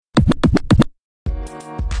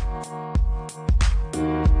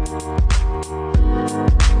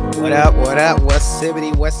What up? What up? What's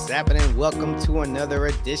sibbity? What's happening? Welcome to another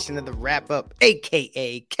edition of the Wrap Up,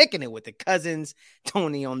 aka Kicking It with the Cousins.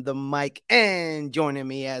 Tony on the mic, and joining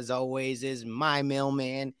me as always is my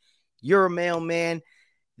mailman, your mailman,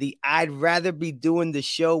 the I'd rather be doing the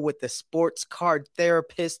show with the sports card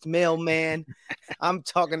therapist mailman. I'm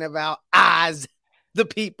talking about Oz, the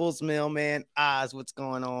people's mailman. Oz, what's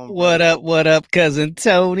going on, bro? What up? What up, cousin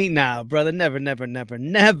Tony? Nah, brother, never.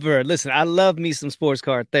 Listen, I love me some sports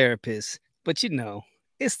card therapists, but you know,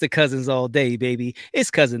 it's the cousins all day, baby. It's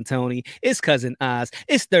cousin Tony. It's cousin Oz.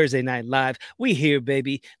 It's Thursday Night Live. We here,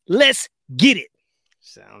 baby. Let's get it.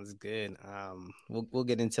 Sounds good. We'll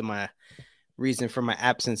get into my reason for my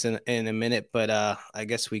absence in a minute, but I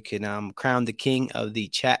guess we can crown the king of the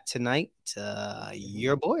chat tonight.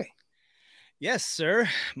 Your boy. Yes, sir.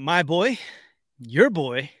 My boy, your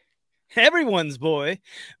boy, everyone's boy,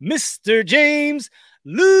 Mr. James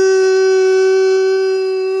Lumen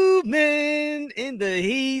in the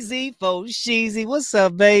Heezy for Sheezy. What's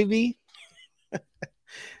up, baby?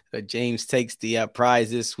 James takes the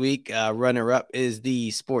prize this week. Runner up is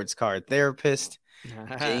the sports card therapist.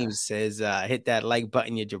 James says, hit that like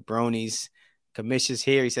button, you jabronis. Commission's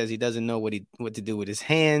here. He says he doesn't know what to do with his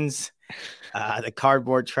hands. The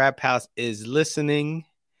cardboard trap house is listening.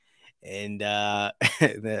 And the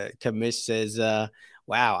commish says,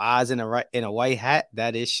 wow, Oz in a white hat.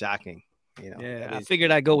 That is shocking. You know, yeah, I figured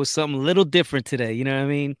I'd go with something a little different today. You know what I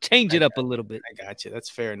mean? Change it up a little bit. I got you. That's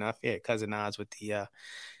fair enough. Yeah, cousin Oz with the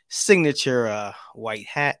signature white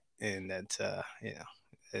hat. And that,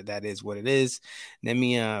 that is what it is. Let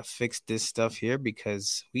me fix this stuff here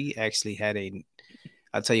because we actually had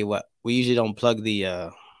I'll tell you what, we usually don't plug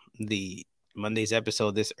the Monday's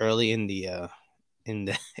episode this early in the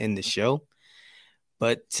show,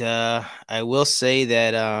 but I will say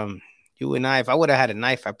that you and I, if I would have had a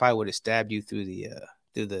knife, I probably would have stabbed you through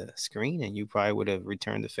the screen, and you probably would have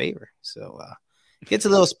returned the favor. So it gets a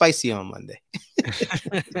little spicy on Monday.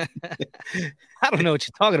 I don't know what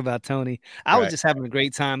you're talking about, Tony. I was just having a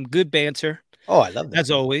great time. Good banter. Oh, I love that.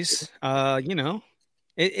 As always. You know,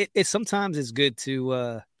 it sometimes it's good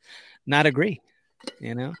to not agree.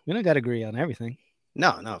 You know, we don't got to agree on everything.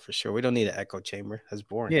 No, for sure. We don't need an echo chamber. That's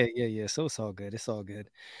boring. Yeah. So it's all good.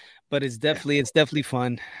 But it's definitely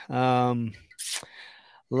fun.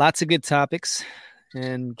 Lots of good topics,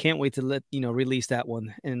 and can't wait to release that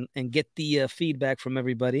one and get the feedback from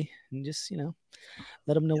everybody, and just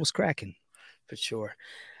let them know what's cracking. For sure.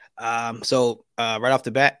 So right off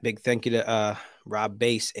the bat, big thank you to Rob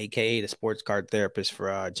Bass, aka the sports card therapist,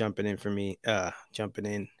 for jumping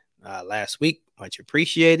in last week. Much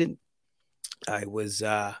appreciated. I was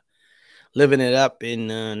living it up in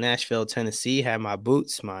Nashville, Tennessee. Had my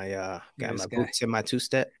boots, got my boots in my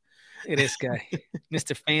two-step. This guy,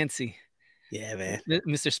 Mr. Fancy. Yeah, man.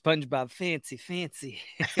 Mr. SpongeBob, fancy.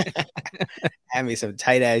 Had me some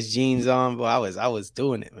tight ass jeans on, but I was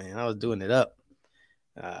doing it, man. I was doing it up.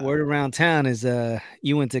 Word around town is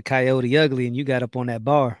you went to Coyote Ugly and you got up on that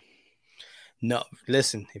bar. No,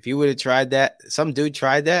 listen, if you would have tried that, some dude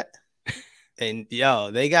tried that, and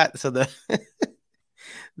they got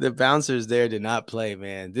the bouncers there did not play,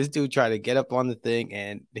 man. This dude tried to get up on the thing,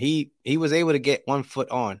 and he was able to get one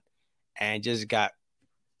foot on, and just got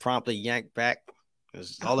promptly yanked back. It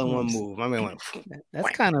was all in one move. I mean,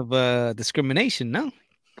 that's kind of discrimination, no?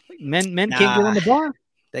 Men can't get on the bar.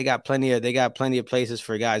 They got plenty of places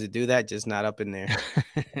for guys to do that, just not up in there.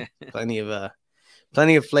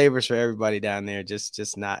 plenty of flavors for everybody down there,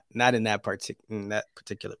 just not in that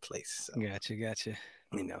particular place. So, gotcha.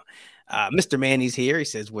 You know, Mr. Manny's here. He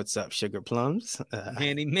says, "What's up, sugar plums?"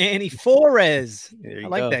 Manny Flores. I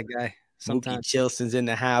like that guy. Sometimes Chilson's in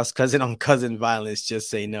the house. Cousin violence. Just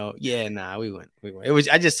say no. Yeah, nah, we went. It was.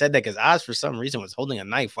 I just said that because Oz, for some reason, was holding a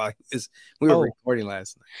knife while we were recording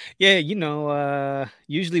last night. Yeah,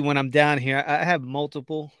 usually when I'm down here, I have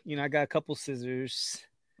multiple. I got a couple scissors.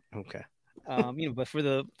 Okay. But for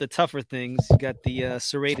the tougher things, you got the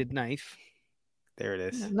serrated knife. There it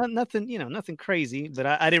is. Nothing crazy, but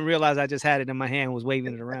I didn't realize I just had it in my hand, was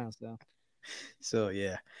waving it around. So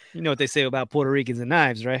yeah. You know what they say about Puerto Ricans and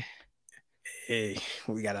knives, right? Hey,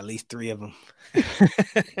 we got at least 3 of them.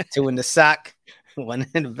 2 in the sock, 1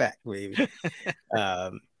 in the back, baby.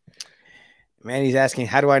 Manny's asking,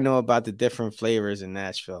 how do I know about the different flavors in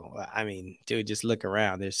Nashville? I mean, dude, just look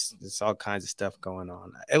around. There's all kinds of stuff going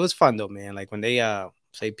on. It was fun though, man. Like when they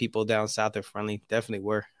say people down south are friendly, definitely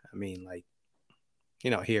were. I mean, like,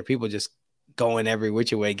 here people just going every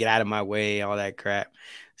which way, get out of my way, all that crap.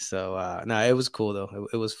 So no, it was cool though.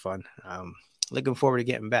 It was fun. Looking forward to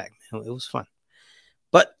getting back. It was fun.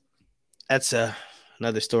 But that's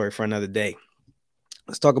another story for another day.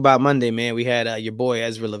 let's talk about Monday, man. We had your boy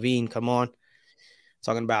Ezra Levine come on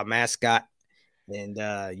talking about mascot, and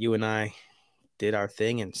you and I did our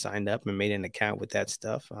thing and signed up and made an account with that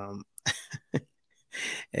stuff.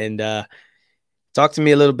 And talk to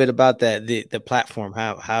me a little bit about that the platform,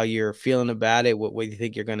 how you're feeling about it. What do you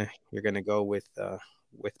think you're gonna go with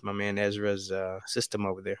my man Ezra's system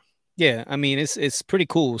over there? Yeah, I mean it's pretty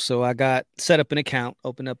cool. So I got set up an account,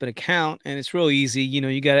 open up an account, and it's real easy.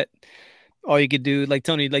 You got it. All you could do, like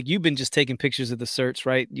Tony, like you've been just taking pictures of the certs,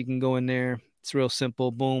 right? You can go in there. It's real simple.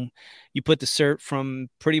 Boom. You put the cert from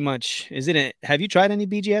pretty much. Have you tried any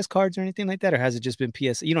BGS cards or anything like that, or has it just been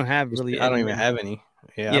PS? You don't have really I don't any. even have any.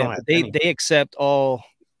 Yeah, I Yeah, don't have but they any. they accept all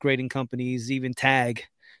grading companies, even Tag.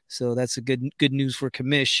 So that's a good news for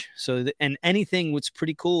commish. And anything what's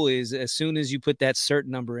pretty cool is as soon as you put that cert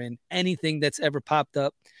number in, anything that's ever popped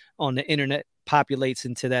up on the internet populates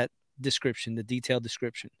into that description, the detailed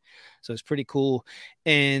description. So it's pretty cool.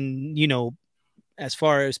 And as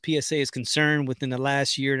far as PSA is concerned, within the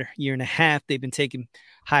last year and a half, they've been taking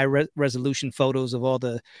high resolution photos of all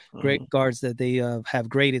the great guards that they have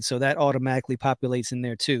graded. So that automatically populates in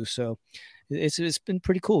there too. So it's been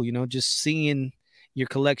pretty cool, just seeing your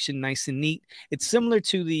collection nice and neat. It's similar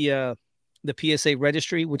to the PSA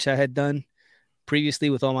registry, which I had done previously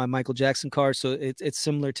with all my Michael Jackson cards. So it's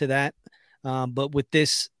similar to that. But with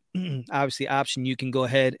this obviously option, you can go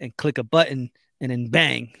ahead and click a button and then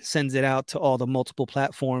bang, sends it out to all the multiple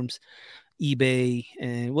platforms, eBay,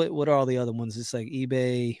 and what are all the other ones? It's like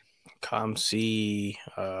eBay, ComC,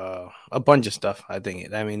 a bunch of stuff. I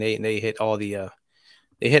think. I mean, they hit all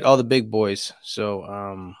the big boys.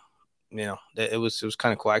 So it was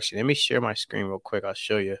kind of cool. Actually, let me share my screen real quick. I'll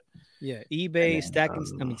show you. Yeah, eBay,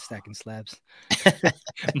 Stacking Slabs,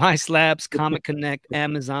 My Slabs, Comic Connect,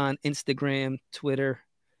 Amazon, Instagram, Twitter,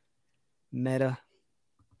 Meta,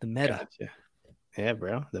 the Meta. Gotcha. Yeah,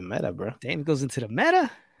 bro, the Meta, bro. Damn, it goes into the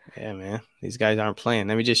Meta. Yeah, man, these guys aren't playing.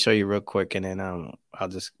 Let me just show you real quick, and then I'll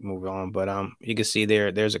just move on. But you can see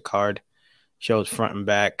there's a card, shows front and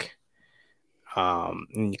back.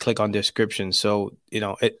 And you click on description. So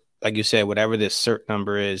it, like you said, whatever this cert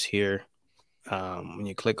number is here. When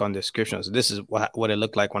you click on description, so this is what it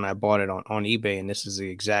looked like when I bought it on eBay, and this is the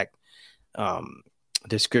exact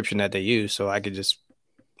description that they use. So I could just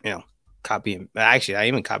copy and actually I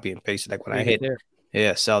even copy and paste it. Like when I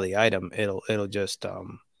hit sell the item, it'll just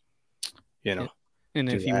yeah. And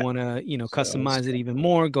if you want to customize it even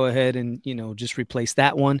more, go ahead and just replace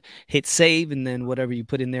that one, hit save, and then whatever you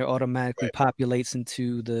put in there automatically populates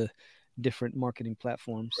into the different marketing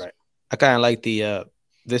platforms. Right. I kind of like the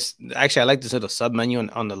this actually I like this little sub menu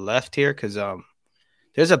on the left here, because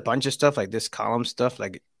there's a bunch of stuff like this column stuff,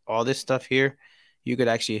 like all this stuff here. You could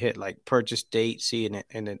actually hit like purchase date, see,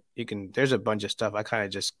 and then you can. There's a bunch of stuff. I kind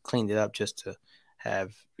of just cleaned it up just to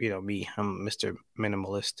have me. I'm Mr.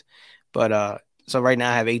 Minimalist, but so right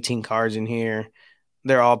now I have 18 cards in here.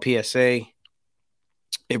 They're all PSA.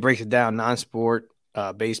 It breaks it down: non-sport,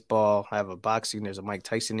 baseball. I have a boxing. There's a Mike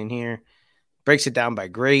Tyson in here. Breaks it down by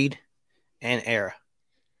grade and era.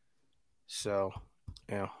 So,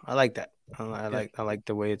 I like that. I like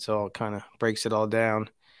the way it's all kind of breaks it all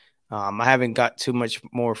down. I haven't got too much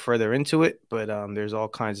more further into it, but there's all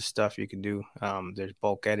kinds of stuff you can do. There's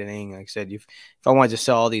bulk editing. Like I said, if I wanted to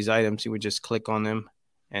sell all these items, you would just click on them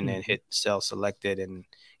and then hit sell selected, and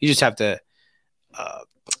you just have to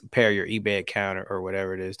pair your eBay account or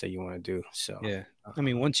whatever it is that you want to do. So yeah, I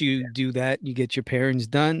mean, once you do that, you get your pairings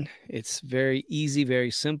done. It's very easy,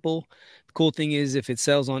 very simple. The cool thing is if it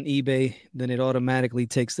sells on eBay, then it automatically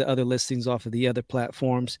takes the other listings off of the other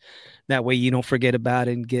platforms. That way you don't forget about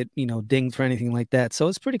it and get, dinged for anything like that. So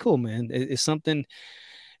it's pretty cool, man. It's something,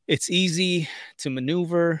 it's easy to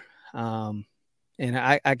maneuver. And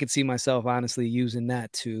I could see myself honestly using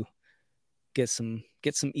that to get some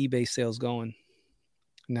eBay sales going.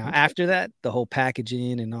 Now, after that, the whole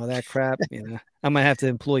packaging and all that crap, I might have to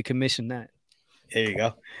employ commission that. There you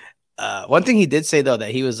go. One thing he did say though,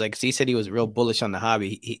 that he was like, he said he was real bullish on the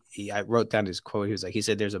hobby. I wrote down his quote. He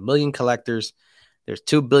said, there's 1 million collectors, there's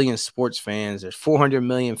 2 billion sports fans, there's 400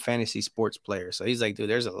 million fantasy sports players. So he's like, dude,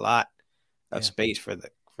 there's a lot of space for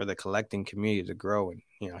the collecting community to grow. And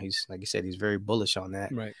he's, like you said, he's very bullish on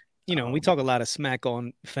that. Right. We talk a lot of smack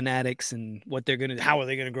on fanatics and how are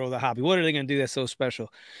they gonna grow the hobby? What are they gonna do that's so special?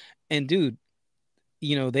 And dude,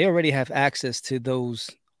 they already have access to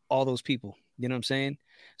all those people. You know what I'm saying?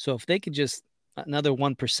 So if they could just another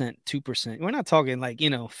 1%, 2%, we're not talking like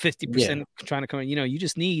 50% trying to come. You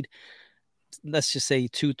just need, let's just say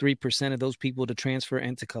 2-3% of those people to transfer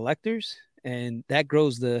into collectors, and that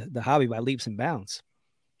grows the hobby by leaps and bounds.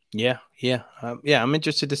 Yeah. I'm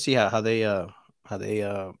interested to see how they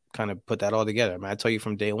kind of put that all together. I mean, I tell you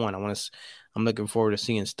from day one, I'm looking forward to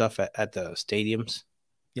seeing stuff at the stadiums.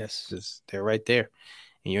 Yes. They're right there.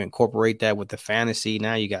 And you incorporate that with the fantasy.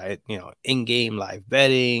 Now you got, in-game live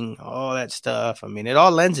betting, all that stuff. I mean, it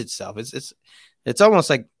all lends itself. It's almost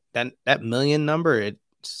like that million number.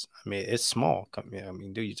 It's small. I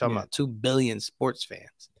mean, dude, you're talking about 2 billion sports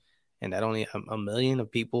fans, and that only a million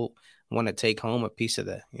of people want to take home a piece of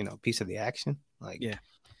the action. Like, yeah,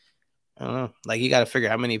 I don't know. Like, you got to figure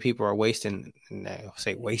how many people are wasting,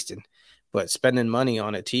 but spending money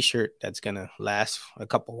on a T-shirt that's gonna last a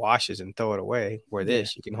couple washes and throw it away. Where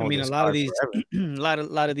this, you can hold this card forever. a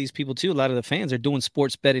lot of these people too. A lot of the fans are doing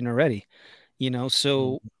sports betting already.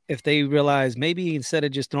 So if they realize maybe instead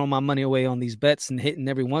of just throwing my money away on these bets and hitting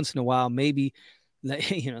every once in a while, maybe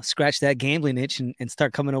scratch that gambling itch and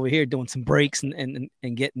start coming over here doing some breaks and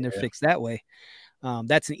getting their fix that way.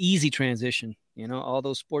 That's an easy transition. All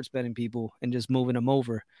those sports betting people and just moving them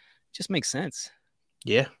over just makes sense.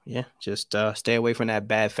 Yeah. Just stay away from that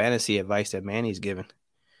bad fantasy advice that Manny's giving.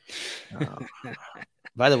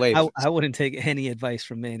 By the way, I wouldn't take any advice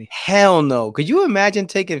from Manny. Hell no. Could you imagine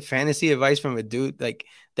taking fantasy advice from a dude like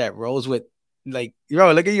that rolls with, like,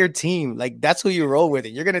 look at your team. Like, that's who you roll with.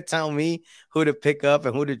 And you're going to tell me who to pick up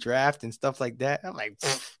and who to draft and stuff like that. I'm like,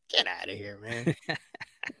 get out of here, man.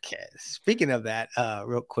 Okay. Speaking of that,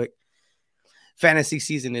 real quick, fantasy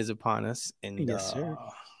season is upon us. And yes, sir.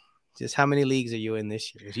 Just how many leagues are you in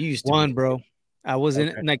this year? You used to one, bro. I was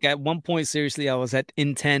in like at one point, seriously, I was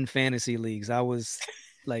in 10 fantasy leagues. I was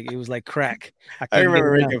like, it was like crack. I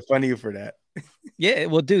remember making fun of you for that. Yeah,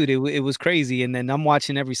 well, dude, it was crazy. And then I'm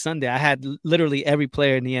watching every Sunday. I had literally every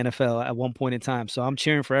player in the NFL at one point in time. So I'm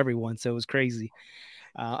cheering for everyone. So it was crazy.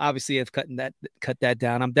 Obviously, I've cut that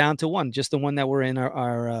down. I'm down to one, just the one that we're in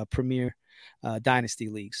our premier dynasty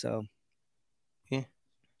league. So yeah,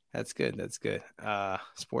 that's good. That's good.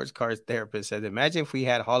 Sports cards therapist said, imagine if we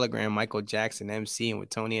had hologram Michael Jackson emceeing with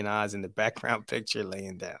Tony and Oz in the background picture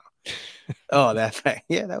laying down. Oh,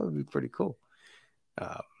 yeah, that would be pretty cool.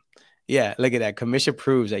 Yeah, look at that. Commission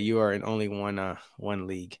proves that you are in only one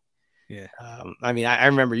league. Yeah. I mean, I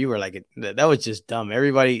remember you were like, that was just dumb.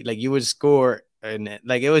 Everybody, like, you would score, and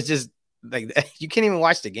like, it was just like, you can't even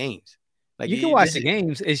watch the games. Like, you can watch the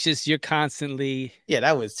games. It's just you're constantly. Yeah,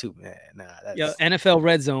 that was too bad. Nah, NFL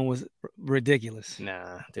Red Zone was ridiculous.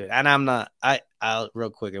 Nah, dude. And I'm not. I'll real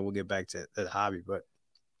quick, and we'll get back to the hobby. But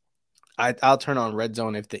I'll turn on Red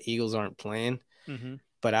Zone if the Eagles aren't playing. Mm-hmm.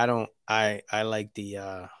 But I don't. I like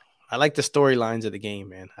the storylines of the game,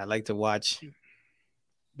 man. I like to watch.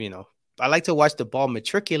 I like to watch the ball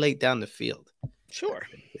matriculate down the field. Sure.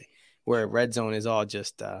 Where Red Zone is all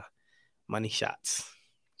just money shots.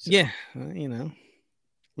 So, yeah,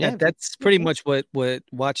 yeah, that's pretty much what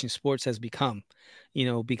watching sports has become,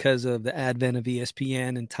 because of the advent of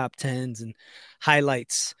ESPN and top tens and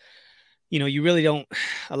highlights. You really don't,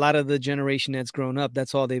 a lot of the generation that's grown up,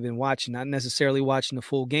 that's all they've been watching, not necessarily watching the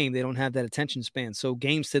full game. They don't have that attention span. So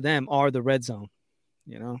games to them are the Red Zone,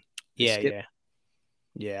 Yeah.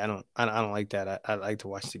 I don't like that. I like to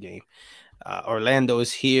watch the game. Orlando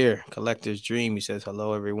is here. Collector's Dream. He says,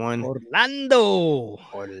 hello, everyone. Orlando.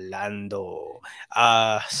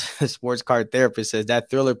 Sports card therapist says that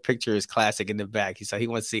Thriller picture is classic in the back. He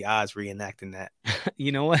wants to see Oz reenacting that.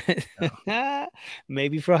 You know what? Oh.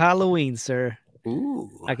 Maybe for Halloween, sir. Ooh.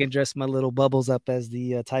 I can dress my little bubbles up as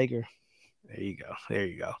the tiger. There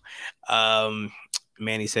you go.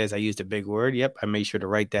 Manny says, I used a big word. Yep. I made sure to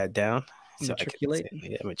write that down. So matriculate.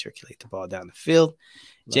 Matriculate the ball down the field.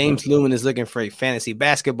 James Lewin is looking for a fantasy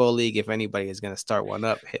basketball league. If anybody is going to start one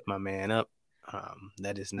up, hit my man up.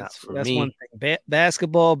 That is not for me. That's one thing.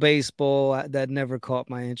 Basketball, baseball, that never caught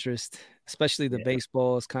my interest. Especially the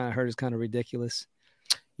baseball is kind of ridiculous.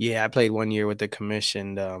 Yeah, I played 1 year with the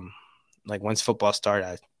commission. Like once football started,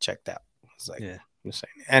 I checked out. I was like, I'm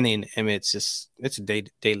saying, I mean, it's a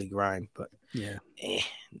daily grind, but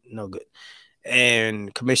no good.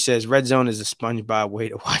 And Commish says Red Zone is a SpongeBob way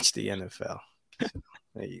to watch the NFL.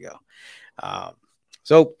 There you go.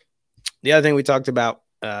 So the other thing we talked about,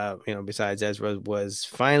 besides Ezra, was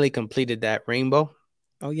finally completed that rainbow.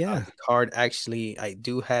 Oh yeah, the card actually, I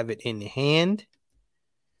do have it in hand.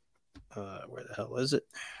 Where the hell was it?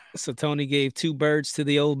 So Tony gave 2 birds to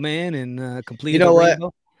the old man and completed. You know what?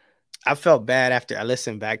 Rainbow. I felt bad after I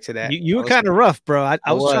listened back to that. You were kind of rough, bro.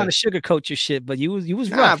 I was trying to sugarcoat your shit, but you was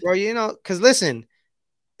rough, bro. Because listen,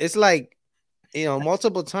 it's like,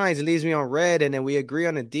 multiple times it leaves me on red, and then we agree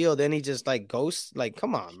on a deal. Then he just like ghosts. Like,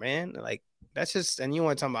 come on, man. Like, that's just. And you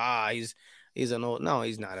want to talk about he's an old. No,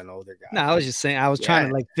 he's not an older guy. No, I was just saying. I was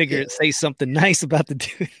trying to say something nice about the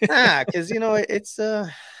dude. Because it's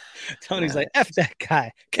Tony's like, F that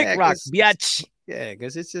guy. Kick Yeah, rock, biatch.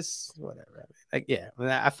 because it's just whatever. Like, yeah, when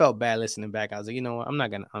I felt bad listening back. I was like, you know what? I'm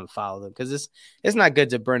not gonna unfollow them because it's not good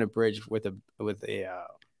to burn a bridge Fellow with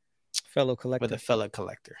a collector. fellow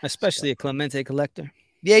collector. So, Especially a Clemente collector.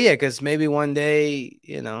 yeah, because maybe one day,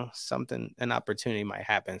 an opportunity might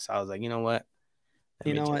happen. So I was like, you know what? Let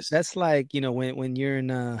You me know what? just That's like, when you're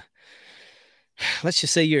in let's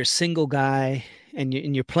just say you're a single guy and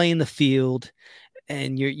you're playing the field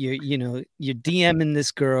and you're DMing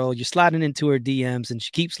this girl, you're sliding into her DMs and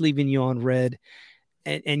she keeps leaving you on red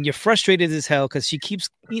and you're frustrated as hell because she keeps,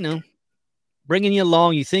 bringing you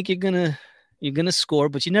along. You think you're gonna score,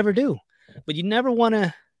 but you never do. But you never want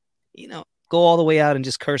to, go all the way out and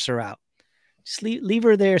just curse her out. Just leave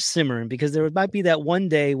her there simmering because there might be that one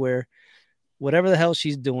day where whatever the hell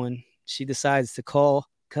she's doing, she decides to call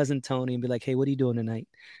cousin Tony and be like, "Hey, what are you doing tonight?"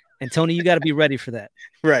 And Tony, you got to be ready for that.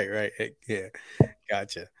 right. Yeah,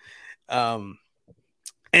 gotcha. Um.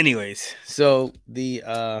 Anyways, so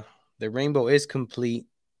the rainbow is complete.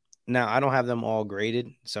 Now I don't have them all graded.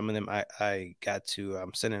 Some of them I got to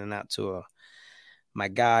I'm sending them out to my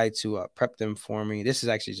guy to prep them for me. This is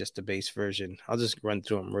actually just the base version. I'll just run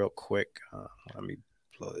through them real quick. Let me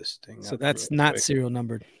blow this thing So up real that's not quick. serial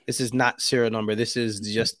numbered. This is not serial number. This is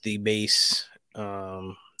just the base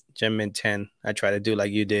Gem Mint 10. I try to do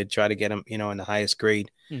like you did. Try to get them, in the highest grade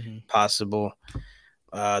possible.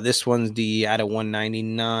 This one's the out of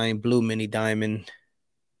 199 blue mini diamond.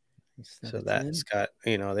 So that's got,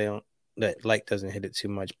 they don't, that light doesn't hit it too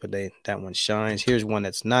much, but that one shines. Here's one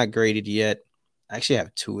that's not graded yet. I actually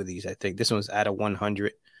have two of these, I think. This one's out of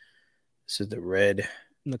 100. This is the red.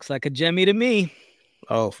 Looks like a Jemmy to me.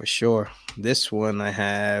 Oh, for sure. This one I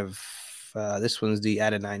have, this one's the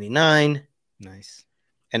out of 99. Nice.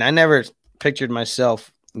 And I never pictured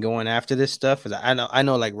myself going after this stuff. I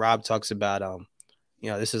know like Rob talks about,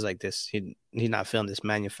 this is like this. He's not feeling this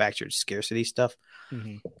manufactured scarcity stuff.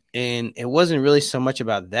 Mm-hmm. And it wasn't really so much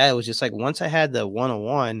about that. It was just like once I had the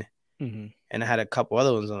 101 and I had a couple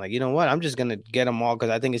other ones, I'm like, you know what? I'm just going to get them all because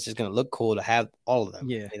I think it's just going to look cool to have all of them.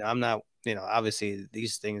 Yeah. I'm not, obviously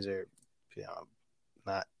these things are,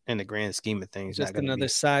 not in the grand scheme of things. Just another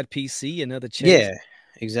side PC, another chase. Yeah,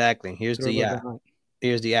 exactly. Here's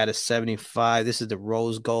the out of 75. This is the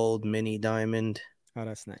rose gold mini diamond. Oh,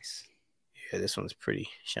 that's nice. Yeah, this one's pretty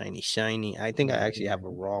shiny. I think I actually have a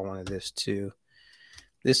raw one of this too.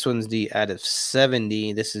 This one's the out of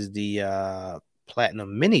 70. This is the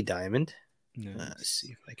platinum mini diamond. Nice. Let's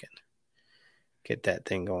see if I can get that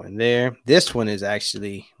thing going there. This one is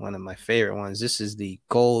actually one of my favorite ones. This is the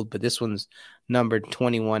gold, but this one's numbered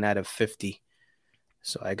 21 out of 50.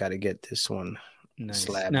 So I got to get this one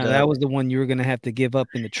slabbed up. That was the one you were going to have to give up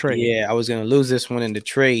in the trade. Yeah, I was going to lose this one in the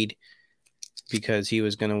trade because he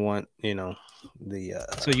was going to want, the...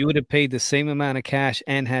 So you would have paid the same amount of cash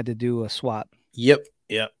and had to do a swap. Yep.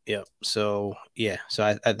 So, yeah.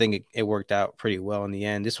 So I think it worked out pretty well in the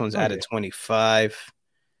end. This one's out of 25.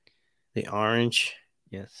 The orange.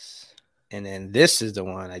 Yes. And then this is the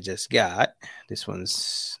one I just got. This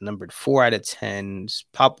one's numbered 4 out of 10.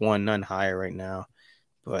 Just pop one, none higher right now.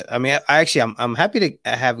 But I mean, I'm happy to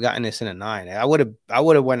have gotten this in a 9. I would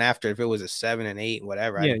have went after if it was a 7 and 8,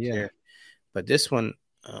 whatever. I didn't care. But this one,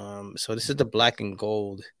 so this is the black and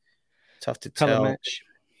gold. Tough to color tell. Match.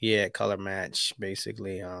 Yeah, color match,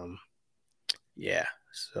 basically. Yeah.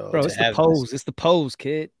 So bro, it's the pose. It's the pose,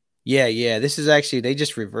 kid. Yeah. This is actually, they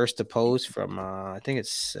just reversed the pose from I think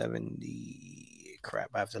it's 70.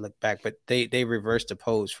 Crap, I have to look back, but they reversed the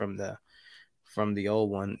pose from the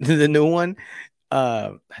old one. The new one.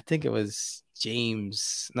 I think it was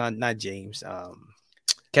James, not James.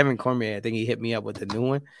 Kevin Cormier. I think he hit me up with the new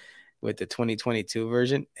one, with the 2022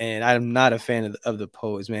 version, and I'm not a fan of the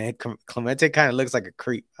pose, man. Clemente kind of looks like a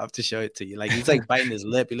creep. I have to show it to you. Like he's like biting his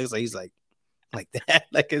lip. He looks like he's like that.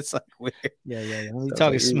 Like it's like weird. Yeah. We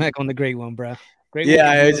talking smack on the great one, bro. Great. Yeah,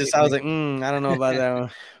 I was like, I don't know about that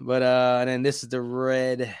one. But and then this is the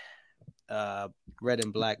red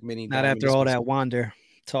and black mini. Not after all that Wander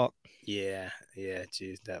talk. Yeah.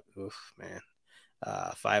 Geez, that man.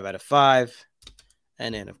 5 out of 5,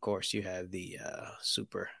 and then of course you have the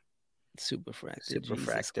super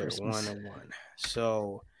fractor 101.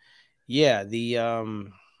 So yeah,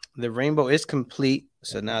 the rainbow is complete.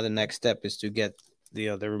 So now the next step is to get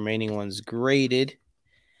the remaining ones graded.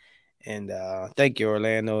 And thank you,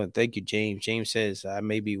 Orlando, and thank you, James. James says I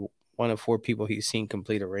may be one of 4 people he's seen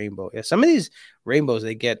complete a rainbow. Yeah, some of these rainbows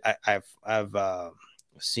they get, I've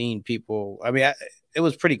seen people. I mean, it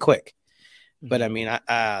was pretty quick. But I mean,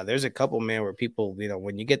 there's a couple, man, where people,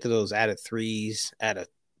 when you get to those out of 3s, out of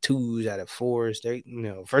 2s, out of 4s, they,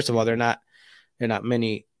 first of all, they're not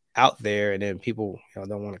many out there, and then people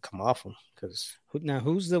don't want to come off them because. Now,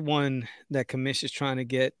 who's the one that Commish is trying to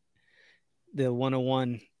get the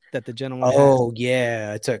 101 that the gentleman has? Oh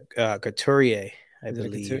yeah, it's a Couturier, I Is it a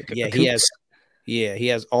believe. Couture? Yeah, he has. Yeah, he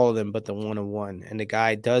has all of them, but the 101, and the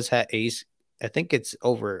guy does have Ace. I think it's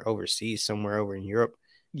overseas somewhere over in Europe.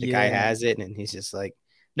 The guy Yeah. has it, and he's just like,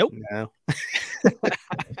 Nope. no,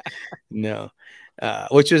 no.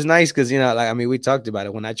 Which was nice because like I mean, we talked about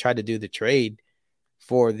it when I tried to do the trade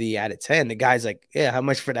for the out of 10. The guy's like, yeah, how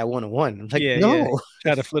much for that 101? I'm like, Yeah. no.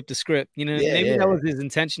 Try to flip the script. Yeah, Maybe yeah. that was his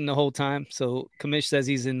intention the whole time. So Commish says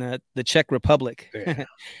he's in the Czech Republic, Yeah.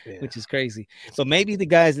 which is crazy. But maybe the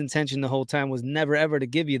guy's intention the whole time was never ever to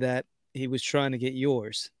give you that. He was trying to get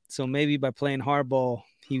yours. So maybe by playing hardball,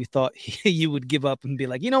 he thought you would give up and be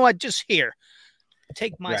like, you know what, just here,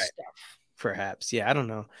 take my stuff. Perhaps. Yeah, I don't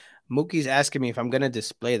know. Mookie's asking me if I'm gonna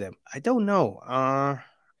display them. I don't know.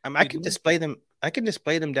 I can display them. I can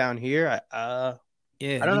display them down here. I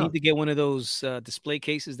Yeah, don't you know. need to get one of those display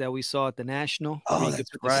cases that we saw at the National. Oh, where you that's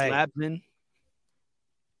could put right. the slabs in.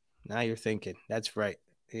 Now you're thinking. That's right.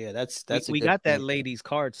 Yeah, that's We a good got that point. lady's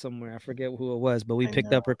card somewhere. I forget who it was, but we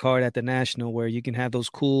picked up her card at the National where you can have those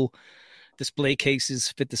cool display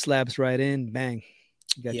cases, fit the slabs right in, bang.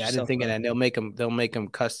 Yeah, I didn't think of that. They'll make them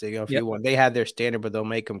custom. If you want, they have their standard, but they'll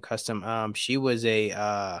make them custom. She was they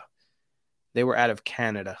were out of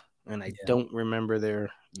Canada, and I don't remember their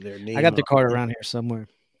name. I got the card around here somewhere.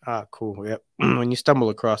 Ah, cool. Yep. When you stumble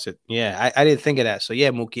across it, yeah, I didn't think of that. So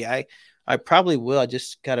yeah, Mookie, I probably will. I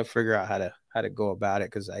just gotta figure out how to go about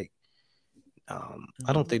it because I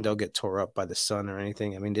don't think they'll get tore up by the sun or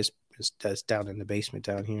anything. I mean, that's down in the basement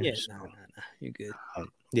down here. Yeah, so. no, you're good.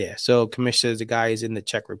 Yeah. So Commissioner, the guy is in the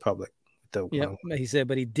Czech Republic. Yeah, he said,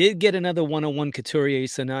 but he did get another 101 Couturier,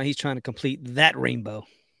 so now he's trying to complete that rainbow.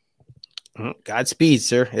 Godspeed,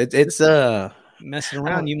 sir. It's messing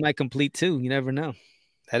around. You might complete two. You never know.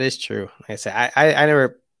 That is true. Like I said, I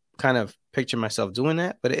never kind of picture myself doing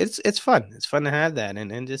that, but it's fun. It's fun to have that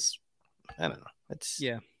and just I don't know. It's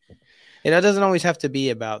it doesn't always have to be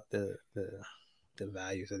about the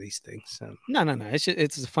values of these things. No.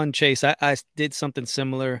 It's a fun chase. I did something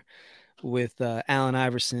similar with Allen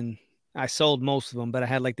Iverson. I sold most of them, but I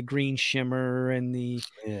had like the green shimmer and the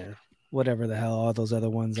whatever the hell all those other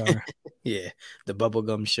ones are. Yeah, the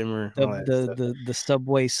bubblegum shimmer, the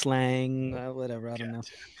subway slang, whatever. I don't know.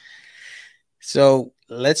 So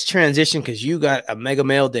let's transition because you got a mega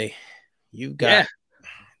mail day. You got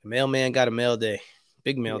the mailman got a mail day,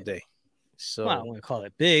 big mail day. So I wouldn't call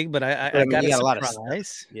it big, but I got a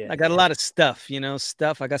surprise. I got a lot of stuff,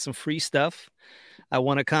 stuff. I got some free stuff. I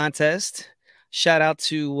won a contest. Shout out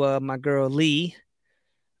to my girl Lee.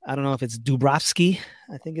 I don't know if it's Dubrovsky,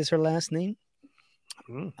 I think is her last name.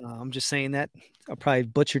 I'm just saying that. I probably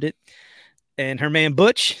butchered it. And her man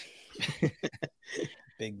Butch.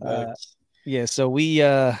 Big Butch. Yeah, so we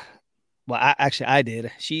I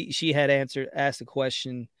did. She had asked a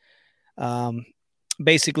question.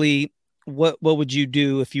 Basically, what would you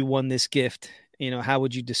do if you won this gift? How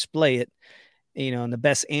would you display it? And the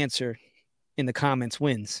best answer in the comments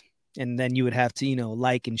wins. And then you would have to,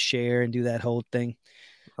 like and share and do that whole thing.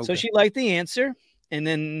 Okay. So she liked the answer. And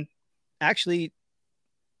then actually,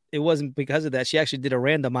 it wasn't because of that. She actually did a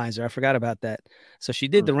randomizer. I forgot about that. So she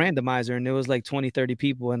did the randomizer and there was like 20, 30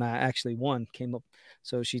 people. And I actually won, came up.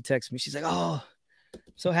 So she texted me. She's like, oh, I'm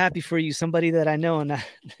so happy for you. Somebody that I know. And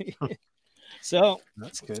so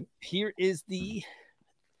that's good. Here is the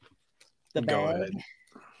bag. Go ahead.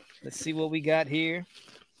 Let's see what we got here.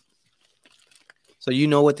 So you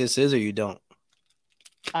know what this is or you don't?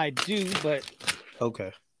 I do, but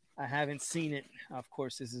okay. I haven't seen it. Of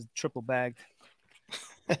course, this is triple bagged.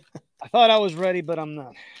 I thought I was ready, but I'm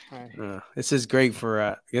not. All right. This is great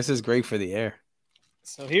for this is great for the air.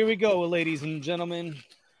 So here we go, ladies and gentlemen.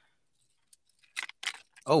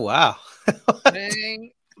 Oh wow.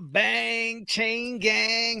 Bang, bang, chain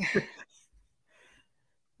gang.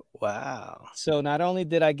 Wow. So not only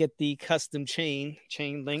did I get the custom chain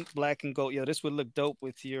link, black and gold. Yo, this would look dope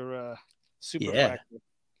with your super fractal.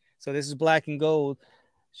 So this is black and gold.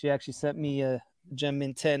 She actually sent me a Gem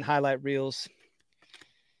Mint 10 highlight reels.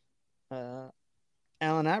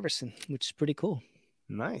 Allen Iverson, which is pretty cool.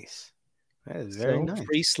 Nice. That is very nice.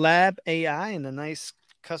 Free slab AI and a nice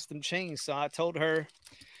custom chain. So I told her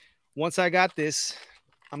once I got this,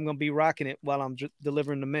 I'm going to be rocking it while I'm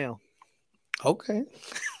delivering the mail. Okay.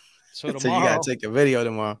 So tomorrow, so you got to take a video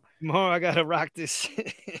tomorrow. Tomorrow I got to rock this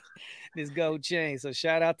this gold chain. So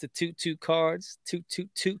shout out to Toot Cards.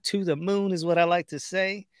 Toot to the moon is what I like to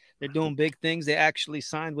say. They're doing big things. They actually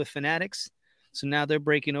signed with Fanatics. So now they're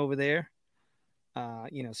breaking over there.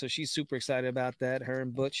 So she's super excited about that. Her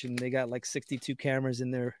and Butch, and they got like 62 cameras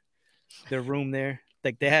in their room there.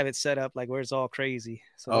 Like they have it set up like where it's all crazy.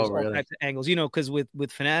 So there's all types of angles, because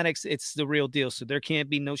with Fanatics, it's the real deal. So there can't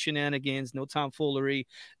be no shenanigans, no tomfoolery.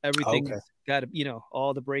 Everything's got to,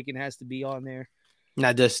 all the breaking has to be on there.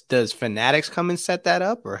 Now, does Fanatics come and set that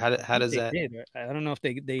up, or how does that? Did. I don't know if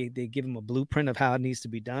they give them a blueprint of how it needs to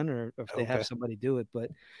be done, or if they have somebody do it. But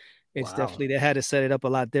it's definitely, they had to set it up a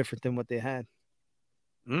lot different than what they had.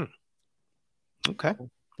 Okay,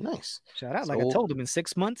 nice. Shout out! Like I told them, in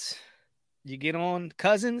 6 months, you get on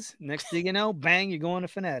Cousins. Next thing you know, bang, you're going to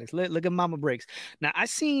Fanatics. Look at Mama Breaks. Now I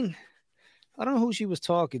don't know who she was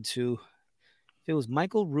talking to. It was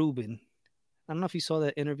Michael Rubin. I don't know if you saw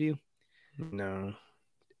that interview. No.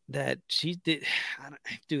 That she did,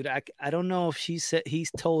 dude. I don't know if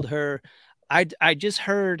he's told her. I just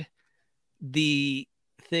heard the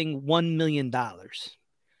thing $1 million.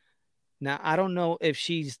 Now I don't know if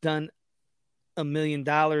she's done $1 million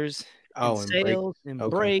in sales and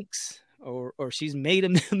breaks, or she's made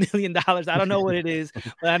 $1 million. I don't know what it is,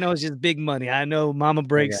 but I know it's just big money. I know Mama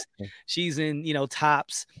Breaks. She's in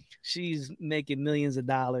Tops. She's making millions of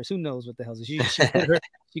dollars. Who knows what the hell? She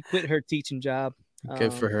quit her teaching job.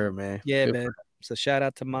 Good for her, man. Yeah, good man. So shout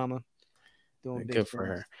out to Mama. Doing good for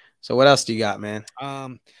her. So what else do you got, man?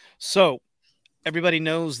 So everybody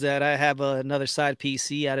knows that I have another side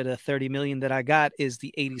PC out of the 30 million that I got is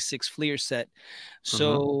the 86 Fleer set.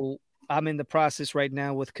 So I'm in the process right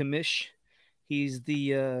now with Kamish. He's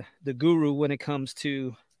the guru when it comes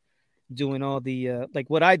to doing all the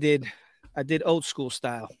like what I did old school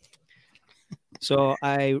style. So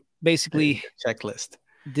I basically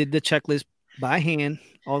did the checklist by hand,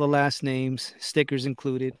 all the last names, stickers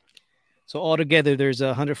included. So altogether, there's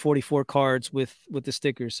 144 cards with the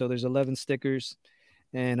stickers. So there's 11 stickers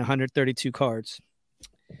and 132 cards.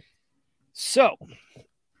 So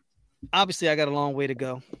obviously, I got a long way to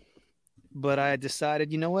go. But I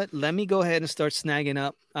decided, you know what? Let me go ahead and start snagging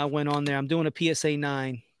up. I went on there. I'm doing a PSA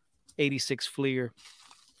 9 86 Fleer,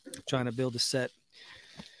 trying to build a set.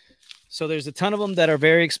 So there's a ton of them that are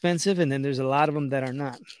very expensive, and then there's a lot of them that are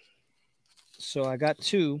not. So I got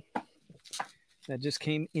 2 that just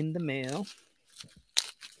came in the mail.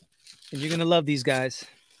 And you're going to love these guys.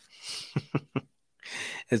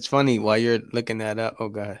 It's funny while you're looking that up. Oh,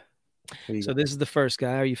 God. So this is the first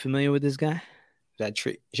guy. Are you familiar with this guy? That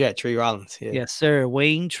Tree. Yeah, Tree Rollins. Yeah. Yes, sir.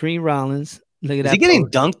 Wayne Tree Rollins. Look at that. Is he getting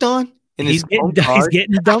dunked on? He's getting dunked on. He's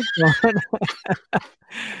getting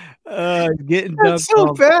dunked That's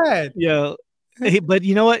so bad. Yo. But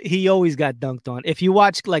you know what? He always got dunked on. If you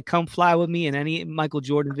watch like Come Fly With Me in any Michael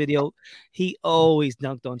Jordan video, he always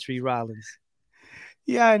dunked on Tree Rollins.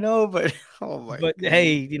 Yeah, I know, but oh my God.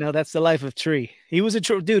 Hey, that's the life of Tree. He was a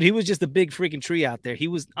dude. He was just a big freaking tree out there. He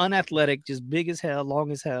was unathletic, just big as hell,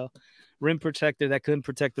 long as hell, rim protector that couldn't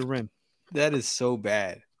protect the rim. That is so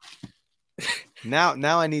bad.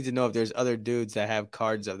 Now I need to know if there's other dudes that have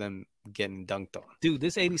cards of them getting dunked on. Dude,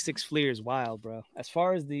 this 86 Fleer is wild, bro. As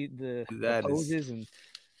far as the poses and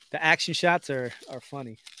the action shots are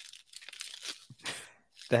funny.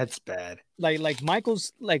 That's bad. Like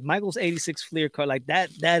Michael's 86 Fleer card, like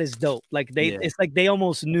that is dope. Like it's like they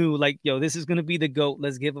almost knew, like, yo, this is gonna be the GOAT.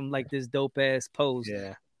 Let's give him like this dope ass pose.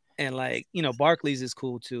 Yeah. And like, Barkley's is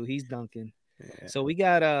cool too. He's dunking. Yeah. So we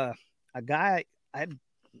got a guy, I'd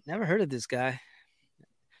never heard of this guy,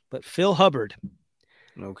 but Phil Hubbard.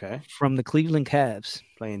 Okay. From the Cleveland Cavs.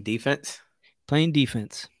 Playing defense.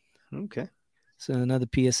 Okay. So another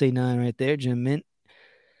PSA 9 right there, Jim Mint.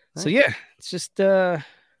 Nice. So yeah, it's just 2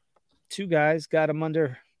 guys, got them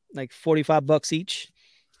under like $45 each.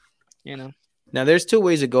 Now there's 2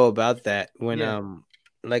 ways to go about that. When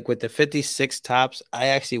like with the 56 Tops, I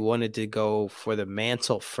actually wanted to go for the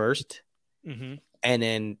mantle first, and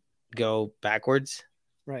then go backwards.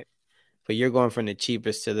 Right. But you're going from the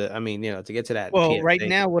cheapest to to get to that. Well, PSA. Right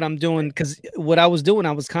now what I'm doing, because what I was doing,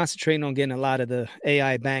 I was concentrating on getting a lot of the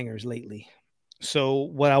AI bangers lately. So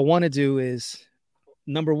what I want to do is,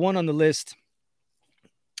 number 1 on the list,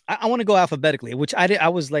 I want to go alphabetically, which I did. I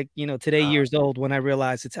was like, today years old when I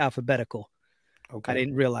realized it's alphabetical. Okay. I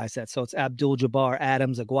didn't realize that. So it's Abdul-Jabbar,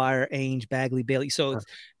 Adams, Aguirre, Ainge, Bagley, Bailey. So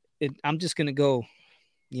I'm just going to go,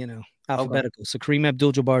 alphabetical. Okay. So Kareem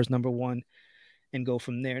Abdul-Jabbar is number 1 and go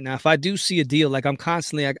from there. Now, if I do see a deal, like I'm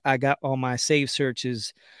constantly, I got all my save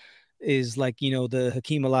searches is like, the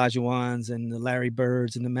Hakeem Olajuwons and the Larry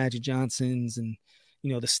Birds and the Magic Johnsons and,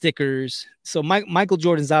 the stickers. So Michael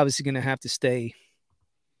Jordan's obviously going to have to stay,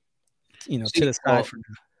 to the side for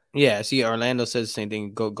now. Yeah, see, Orlando says the same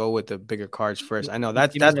thing. Go with the bigger cards first. I know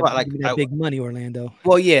Give me that's that. what like Give me I that big money, Orlando.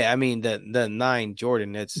 well, yeah, I mean the 9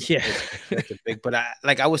 Jordan, Yeah. that's a big, but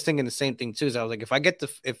I was thinking the same thing too. So I was like, if I get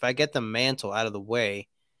the mantle out of the way,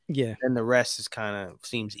 Yeah. then the rest is kind of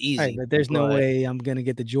seems All right, easy. but there's no But way I'm gonna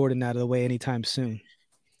get the Jordan out of the way anytime soon.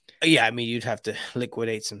 yeah, I mean you'd have to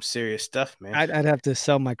liquidate some serious stuff, man. I'd have to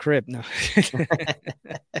sell my crib. No.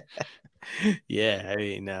 Yeah, I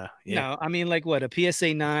mean, yeah. No, I mean like what a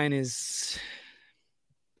PSA 9 is.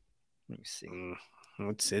 Let me see.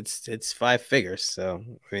 Mm, it's 5 figures, so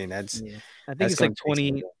I mean Yeah. I think that's it's like going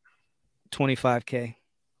to take some. 20, 25K.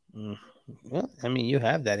 Mm. Well, I mean, you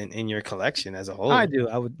have that in your collection as a I whole. do.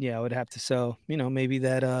 I would have to sell, maybe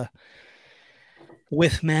that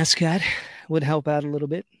with mascot would help out a little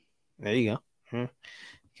bit. There you go. Hmm.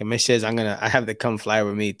 Kamish says I have the Come Fly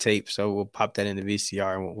With Me tape, so we'll pop that in the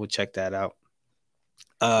VCR and we'll check that out.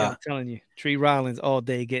 Yeah, Uh I'm telling you, Tree Rollins all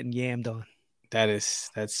day getting yammed on. that's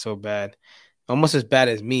so bad. Almost as bad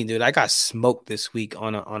as me, dude. I got smoked this week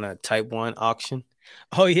on a Type 1 auction.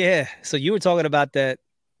 Oh yeah. So you were talking about that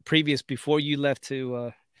previous before you left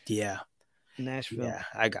to Yeah. Nashville. Yeah,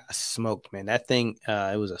 I got smoked, man. That thing,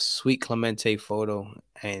 it was a sweet Clemente photo,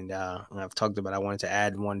 and I've talked about I wanted to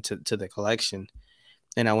add one to the collection.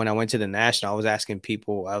 And when I went to the national, I was asking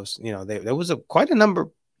people. I was, there was quite a number,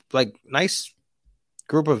 like nice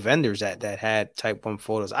group of vendors that had Type 1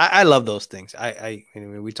 photos. I love those things.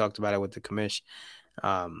 We talked about it with the commish.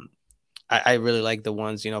 Um, I really like the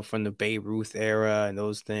ones from the Babe Ruth era and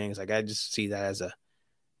those things. Like I just see that as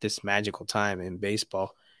this magical time in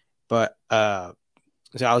baseball. But so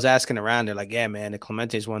I was asking around. They're like, "Yeah, man, the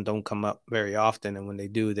Clementes one don't come up very often, and when they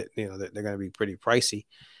do, that they're going to be pretty pricey."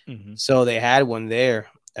 Mm-hmm. So they had one there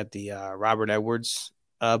at the Robert Edwards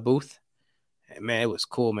booth. And man, it was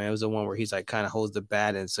cool, man. It was the one where he's like kind of holds the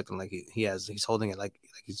bat and it's looking like he's holding it like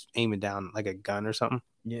he's aiming down like a gun or something.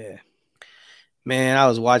 Yeah. Man, I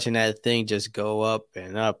was watching that thing just go up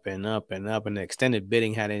and up and up and up, and the extended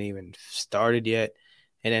bidding hadn't even started yet.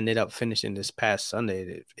 It ended up finishing this past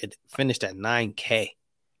Sunday. It finished at 9K.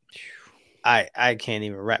 I can't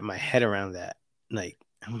even wrap my head around that. Like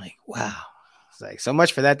I'm like, wow. It's like so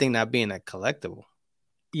much for that thing not being a collectible.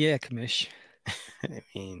 Yeah, commish. I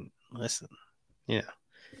mean, listen,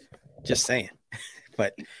 just saying.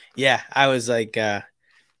 But yeah, I was like,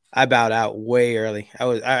 I bowed out way early.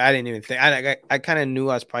 I didn't even think. I kind of knew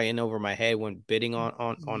I was probably in over my head when bidding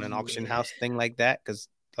on an auction house thing like that, because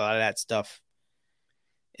a lot of that stuff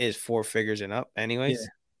is 4 figures and up, Yeah. anyways.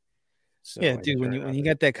 So Yeah, dude, when you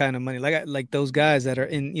got that kind of money, like those guys that are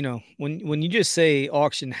in, when you just say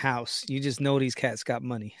auction house, you just know these cats got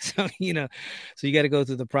money. So, so you got to go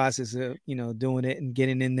through the process of, doing it and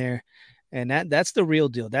getting in there. And that's the real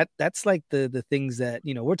deal. That's like the things that,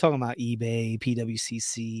 we're talking about eBay,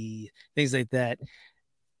 PWCC, things like that.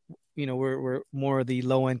 We're more of the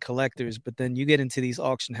low end collectors, but then you get into these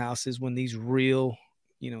auction houses when these real,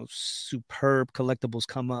 superb collectibles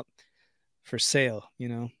come up for sale,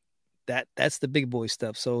 that's the big boy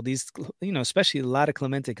stuff. So these, especially a lot of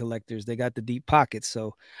Clemente collectors, they got the deep pockets.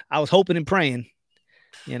 So I was hoping and praying,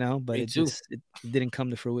 but me it too. just it didn't come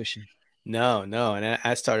to fruition. No, and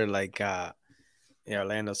I started like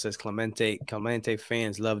Orlando says Clemente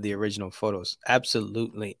fans love the original photos.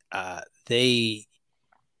 Absolutely.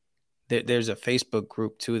 There's a Facebook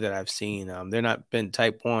group too that I've seen. They're not been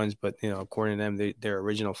Type 1s, but according to them, they're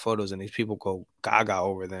original photos, and these people go gaga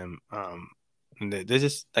over them. And they're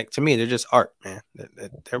just like, to me, they're just art, man.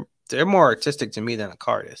 They're more artistic to me than a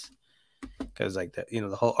card is, because like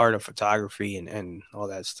the whole art of photography and all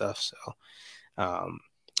that stuff. So,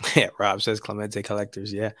 yeah, Rob says Clemente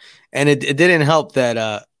collectors, yeah, and it didn't help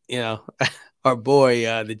that our boy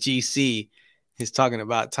the GC is talking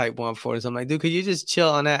about Type 1 photos. I'm like, dude, could you just chill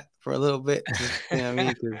on that for a little bit? Just, you know what I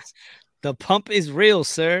mean? 'Cause The pump is real,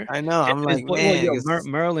 sir. I know. I'm like, Well, man, yo,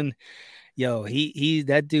 Merlin, yo, he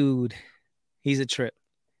that dude, he's a trip.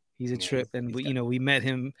 He's a yeah, trip, and we met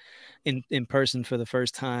him in person for the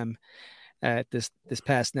first time at this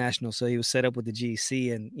past national. So he was set up with the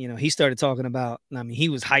GC, and he started talking about. I mean, he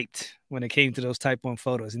was hyped when it came to those Type 1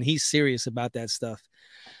 photos, and he's serious about that stuff.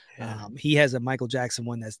 yeah. He has a Michael Jackson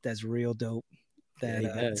one that's real dope. That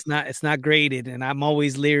Yeah, it's not graded, and I'm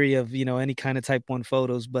always leery of any kind of Type 1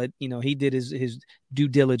 photos, but he did his due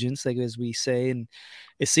diligence, like as we say, and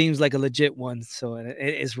it seems like a legit one. So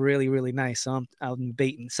it's really really nice. So I'm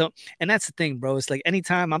baiting. So and that's the thing, bro. It's like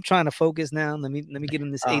anytime I'm trying to focus now, let me get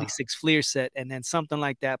in this 86 Fleer set, and then something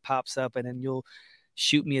like that pops up, and then you'll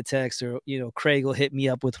shoot me a text, or Craig will hit me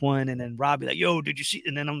up with one, and then Rob be like, "Yo, did you see?"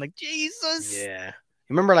 And then I'm like, "Jesus." yeah.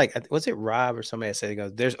 Remember, like, was it Rob or somebody that said, he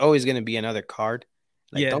goes, "There's always going to be another card."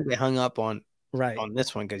 Like, don't get hung up on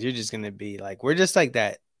this one because you're just gonna be like, we're just like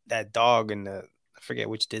that dog in the, I forget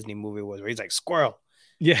which Disney movie it was, where he's like squirrel.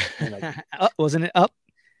 Yeah. Like, wasn't it Up?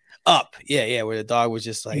 Up. Yeah. Where the dog was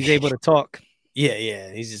just like, he's able to talk.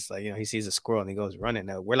 Yeah. He's just like, he sees a squirrel and he goes running.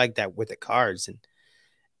 Now, we're like that with the cards, and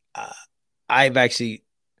I've actually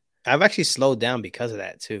slowed down because of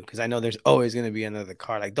that too, because I know there's always going to be another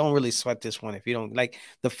card. Like, don't really sweat this one if you don't like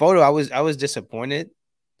the photo. I was disappointed,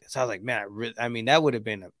 so I was like, man, I mean, that would have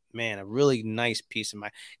been a really nice piece of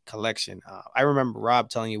my collection. I remember Rob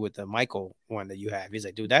telling you with the Michael one that you have, he's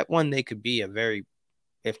like, dude, that one, they could be a very,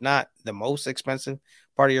 if not the most expensive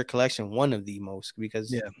part of your collection, one of the most,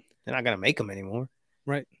 because they're not gonna make them anymore,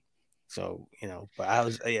 right? So, but I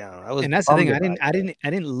was, and that's the thing. I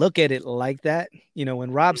didn't look at it like that.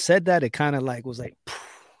 When Rob said that, it kind of like was like,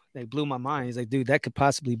 they blew my mind. He's like, dude, that could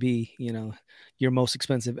possibly be, your most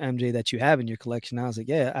expensive MJ that you have in your collection. I was like,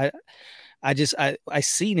 yeah, I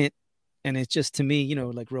seen it, and it's just, to me,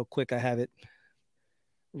 like, real quick, I have it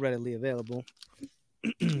readily available,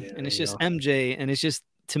 and it's just MJ, and it's just,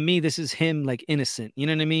 to me, this is him, like, innocent. You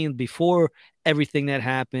know what I mean? Before everything that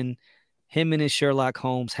happened. Him in his Sherlock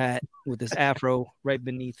Holmes hat with his afro right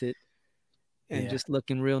beneath it, and just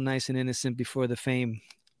looking real nice and innocent before the fame.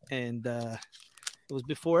 And it was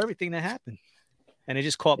before everything that happened, and it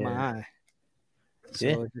just caught my eye.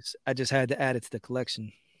 So I just had to add it to the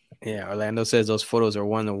collection. Yeah, Orlando says those photos are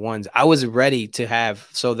one of the ones. I was ready to have,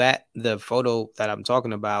 so that the photo that I'm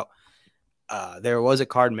talking about, there was a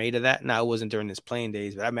card made of that. Now, it wasn't during his playing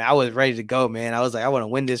days, but I mean, I was ready to go, man. I was like, I want to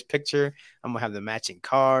win this picture. I'm gonna have the matching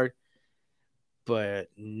card. But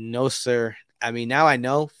no, sir. I mean, now I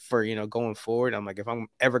know for, going forward, I'm like, if I'm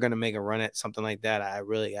ever going to make a run at something like that, I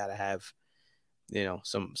really got to have,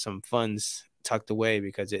 some funds tucked away,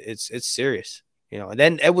 because it's serious, and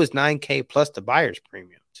then it was $9,000 plus the buyer's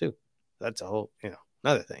premium too. That's a whole,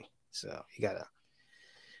 another thing. So you gotta,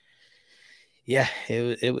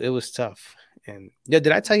 it was tough. And did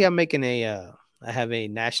I tell you I'm making I have a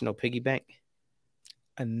national piggy bank?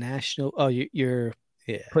 A national? Oh, you're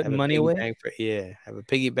Yeah, putting money away. I have a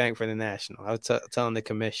piggy bank for the national. I was telling the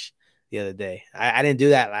commish the other day. I didn't do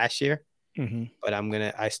that last year, but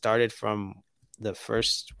I started from the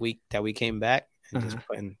first week that we came back, and just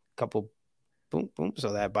putting a couple boom,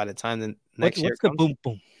 so that by the time the next year comes, the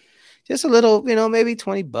boom, just a little, maybe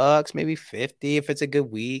 $20, maybe 50 if it's a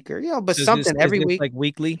good week, or but so something every week, like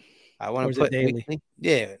weekly. I want to put daily. Weekly.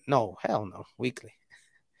 Yeah, no, hell no, weekly,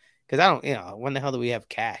 because I don't, when the hell do we have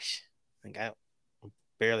cash? Like, I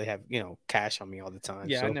barely have cash on me all the time.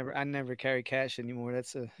 Yeah, so I never carry cash anymore.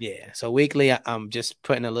 That's so weekly I'm just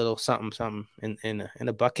putting a little something in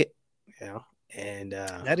a bucket, and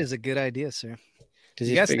that is a good idea, sir.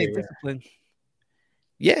 You gotta stay disciplined.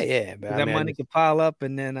 Yeah, but that money could pile up,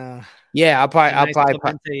 and then I'll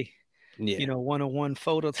probably 101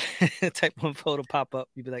 photo type 1 photo pop up.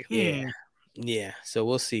 You'd be like, yeah. So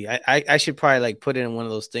we'll see. I should probably like put it in one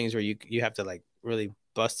of those things where you have to like really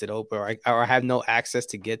bust it open, or have no access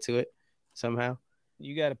to get to it somehow.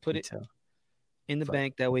 You got to put it in the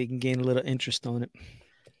bank, that way you can gain a little interest on it.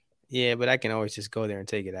 Yeah, but I can always just go there and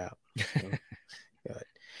take it out. So.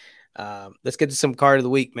 Let's get to some card of the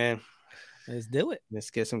week, man. Let's do it. Let's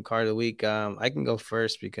get some card of the week. I can go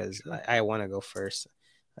first because I want to go first.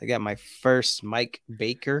 I got my first Mike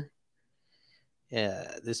Baker.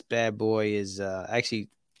 Yeah, this bad boy is actually,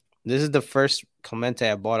 this is the first Clemente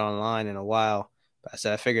I bought online in a while. But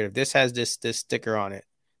I figured if this has this sticker on it,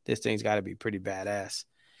 this thing's got to be pretty badass.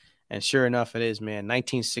 And sure enough, it is, man.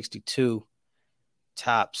 1962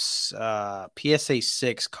 Topps PSA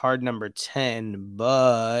 6 card number 10,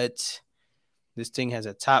 but this thing has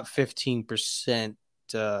a top 15%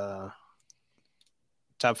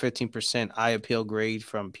 eye appeal grade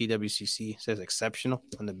from PWCC. It says exceptional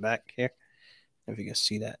on the back here. If you can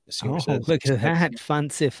see that. Look at that.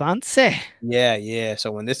 Fancy. Yeah.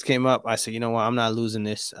 So when this came up, I said, you know what? I'm not losing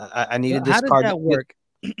this. I needed this card. How does that work?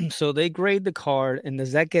 So they grade the card, and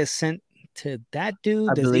does that get sent to that dude?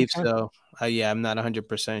 I believe so. Yeah, I'm not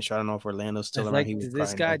 100% sure. I don't know if Orlando's still around. Like, does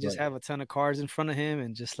this guy just have a ton of cards in front of him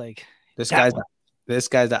and just like, this guy's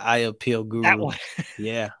the eye appeal guru. That one.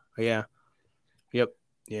 Yeah. Yep.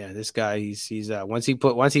 Yeah, this guy, he's once he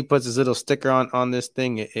puts his little sticker on this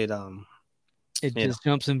thing, it just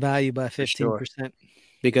jumps in value by 15%. Sure.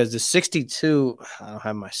 Because the 62, I don't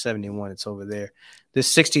have my 71, it's over there. This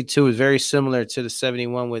 62 is very similar to the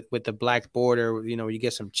 71 with the black border, you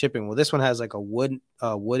get some chipping. Well, this one has like a wooden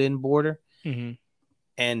border.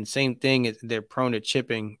 And same thing, they're prone to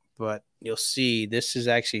chipping, but you'll see this is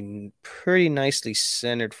actually pretty nicely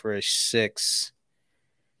centered for a 6.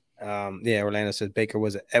 Yeah, Orlando says Baker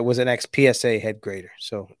was an ex PSA head grader,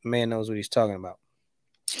 so the man knows what he's talking about.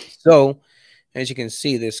 So, as you can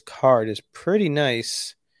see, this card is pretty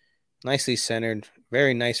nice, nicely centered,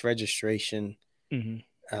 very nice registration. Mhm.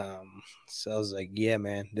 So I was like, yeah,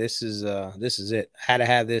 man, this is it. Had to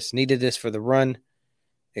have this, needed this for the run.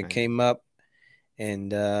 It Nice. came up,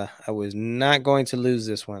 and I was not going to lose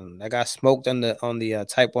this one. I got smoked on the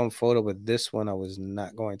Type 1 photo, but this one I was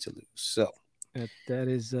not going to lose. So That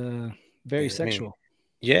is very I mean, sexual.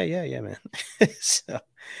 yeah, man. So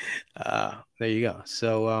there you go.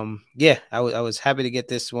 So yeah, I was happy to get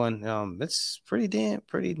this one. It's pretty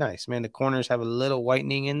nice, man. The corners have a little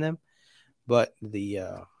whitening in them, but the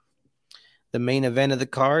main event of the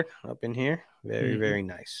card up in here, very, Mhm. very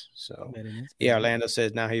nice. So Very nice. yeah, Very nice. Orlando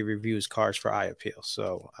says now he reviews cards for eye appeal.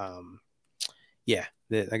 So yeah,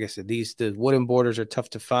 like I said, the wooden borders are tough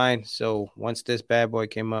to find. So once this bad boy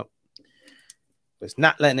came up, was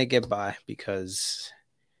not letting it get by, because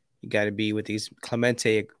you got to be with these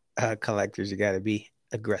Clemente collectors. You got to be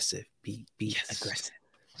aggressive. Be Yes. aggressive.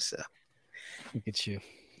 So Look at you.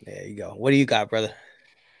 there you go. What do you got, brother?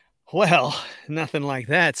 Well, nothing like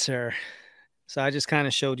that, sir. So I just kind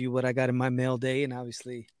of showed you what I got in my mail day, and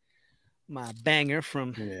obviously my banger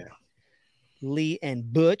from Yeah. Lee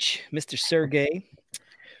and Butch, Mr. Sergey.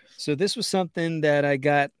 So this was something that I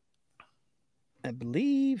got, I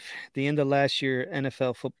believe, the end of last year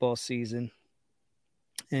NFL football season,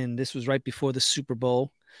 and this was right before the Super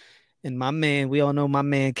Bowl. And my man, we all know my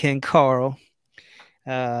man Ken Carl.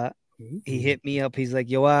 He hit me up. He's like,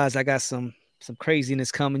 "Yo, Oz, I got some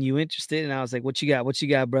craziness coming. You interested?" And I was like, "What you got? What you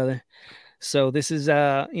got, brother?" So this is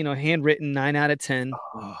handwritten 9 out of 10,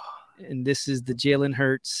 Oh, and this is the Jalen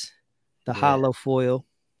Hurts, the yeah. hollow foil,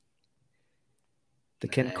 the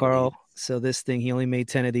Ken Nice. Carl. So this thing, he only made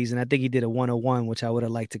 10 of these, and I think he did a 101, which I would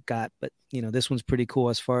have liked to got. But this one's pretty cool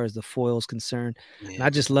as far as the foil is concerned. And Yeah. I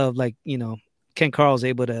just love, like, Ken Carl's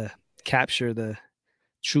able to capture the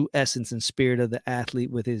true essence and spirit of the athlete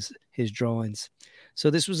with his drawings. So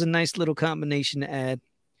this was a nice little combination to add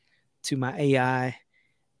to my AI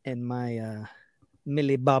and my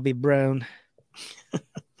Millie Bobby Brown.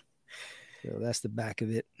 So that's the back of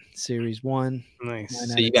it. Series 1. Nice. 9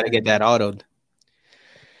 So out you of got to 10. get that autoed.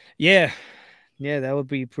 Yeah. Yeah, that would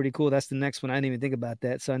be pretty cool. That's the next one. I didn't even think about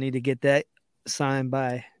that. So I need to get that signed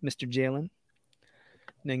by Mr. Jalen and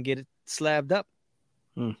then get it slabbed up.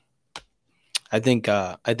 I think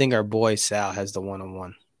our boy Sal has the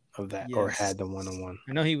 101 of that, or Yes. had the 101.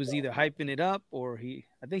 I know he was either hyping it up or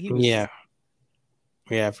I think he was. Yeah.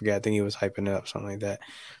 Yeah, I forgot. I think he was hyping it up, something like that.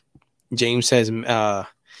 James says that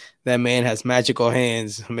man has magical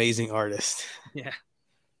hands, amazing artist. Yeah.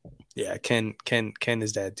 Yeah, Ken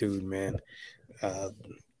is that dude, man.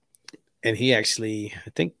 And he actually,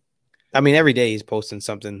 every day he's posting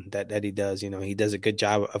something that he does. He does a good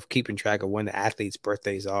job of keeping track of when the athletes'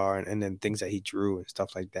 birthdays are, and then things that he drew and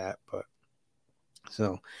stuff like that. But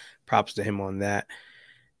so props to him on that.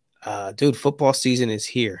 Dude, football season is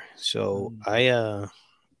here. So let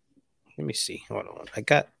me see. Hold on.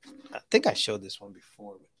 I think I showed this one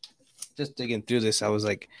before. Just digging through this, I was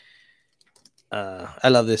like, I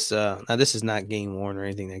love this. Now this is not game worn or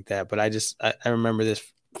anything like that, but I remember this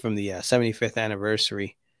from the 75th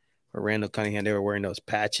anniversary where Randall Cunningham, they were wearing those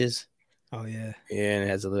patches. Oh yeah. Yeah, and it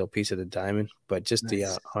has a little piece of the diamond, but just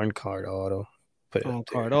Nice. the on card auto. Put it On up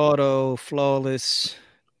there. card auto, flawless.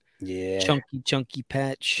 Yeah. Chunky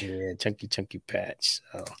patch. Yeah, chunky patch.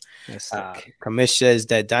 So That's sick. Kamish says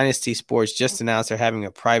that Dynasty Sports just announced they're having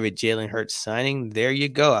a private Jalen Hurts signing. There you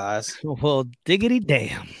go, Oz. Well, diggity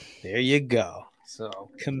damn. There you go. So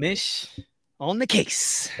Commish on the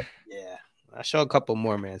case. yeah, I'll show a couple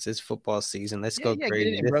more, man. It's football season. Let's go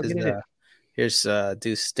crazy. Get it in, bro. Here's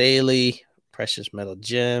Deuce Staley, Precious Metal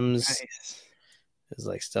Gems. Nice. There's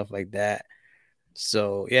like stuff like that.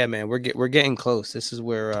 So yeah, man, we're getting close. This is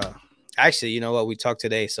where actually, you know what, we talked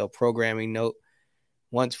today. So programming note: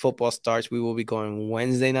 once football starts, we will be going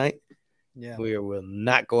Wednesday night. Yeah, we will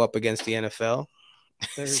not go up against the NFL.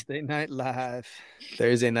 Thursday Night Live.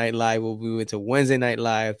 Thursday Night Live will be into Wednesday Night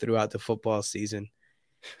Live throughout the football season,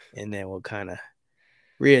 and then we'll kind of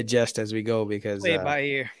readjust as we go because play it by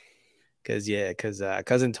ear. Because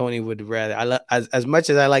cousin Tony would rather. As much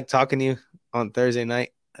as I like talking to you on Thursday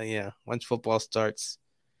night. Once football starts,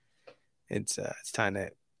 it's time to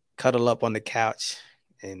cuddle up on the couch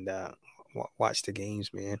and watch the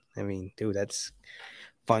games, man. I mean, dude, that's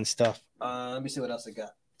fun stuff. Let me see what else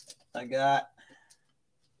I got.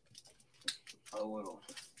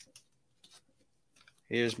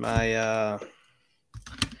 Here's my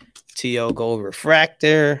TO Gold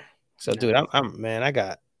Refractor. So, dude, I'm man, I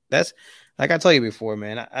got that's Like I told you before,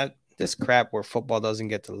 man, I this crap where football doesn't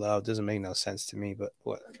get the love doesn't make no sense to me. But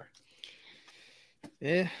whatever.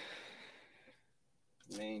 Yeah.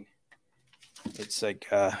 I mean, it's like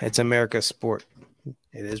it's America's sport.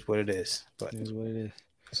 It is what it is. But It is what it is.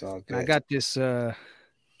 it's all And good. I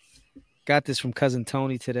got this from cousin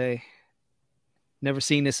Tony today. Never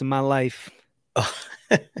seen this in my life. Oh.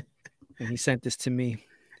 And he sent this to me.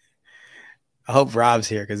 I hope Rob's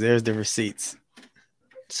here because there's the receipts.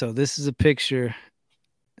 So this is a picture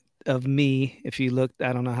of me. If you look,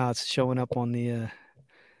 I don't know how it's showing up on the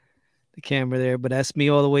camera there, but that's me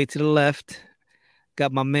all the way to the left.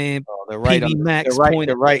 Got my man The right, PB Max the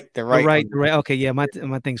pointed. right. Okay, yeah, my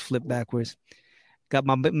thing's flipped backwards. Got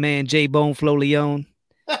my man J Bone Flo Leone.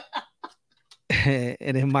 And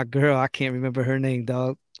then my girl, I can't remember her name,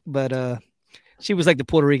 dog. But she was like the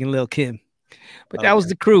Puerto Rican Lil Kim. But that was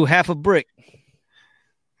the crew, half a brick.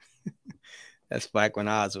 That's back when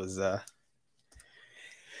Oz was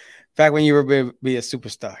back when you were be a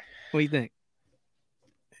superstar. What do you think?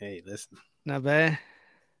 Hey, listen. Not bad.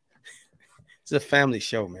 It's a family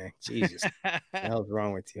show, man. Jesus. What the hell's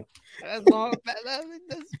wrong with you? That's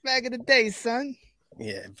back in the day, son.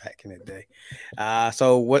 Yeah, back in the day.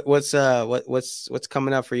 So what's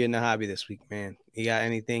coming up for you in the hobby this week, man? You got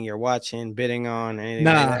anything you're watching, bidding on, anything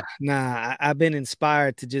like that? Nah. I've been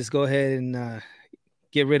inspired to just go ahead and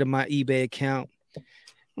get rid of my eBay account,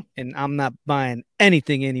 and I'm not buying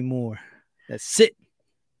anything anymore. That's it.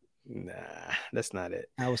 Nah, that's not it.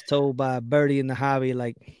 I was told by a birdie in the hobby,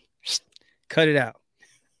 like, cut it out.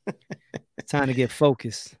 It's time to get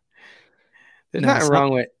focused. There's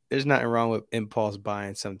nothing wrong with impulse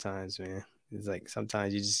buying sometimes, man. It's like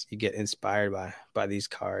sometimes you get inspired by these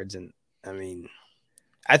cards, and I mean,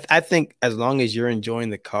 I think as long as you're enjoying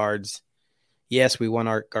the cards, yes, we want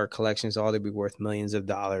our collections all to be worth millions of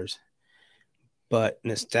dollars, but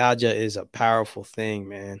nostalgia is a powerful thing,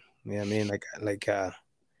 man. You know what I mean? Like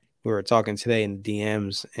we were talking today in the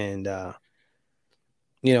DMs, and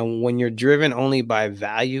you know, when you're driven only by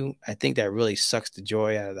value, I think that really sucks the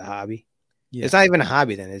joy out of the hobby. Yeah. It's not even a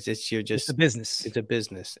hobby then. It's a business. It's a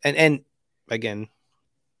business. And again,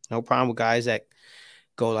 no problem with guys that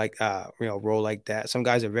go like roll like that. Some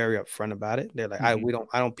guys are very upfront about it. They're like, I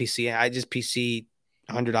don't PC. I just PC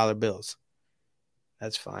 $100 bills.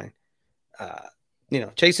 That's fine.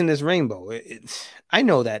 Chasing this rainbow. I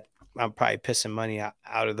know that I'm probably pissing money out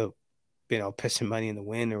of the, pissing money in the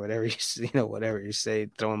wind or whatever whatever you say,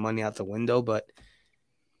 throwing money out the window, but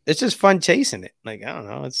it's just fun chasing it. Like, I don't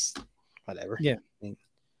know, it's whatever. Yeah.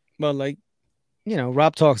 Well, like,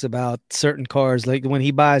 Rob talks about certain cars, like when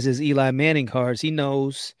he buys his Eli Manning cars, he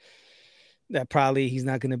knows that probably he's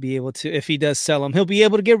not going to be able to, if he does sell them, he'll be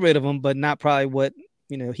able to get rid of them, but not probably what,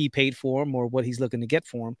 he paid for them or what he's looking to get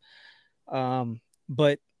for them.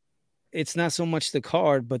 But it's not so much the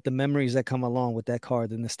card, but the memories that come along with that card,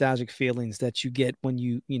 the nostalgic feelings that you get when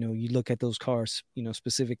you look at those cars,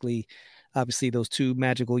 specifically, obviously those 2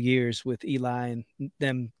 magical years with Eli and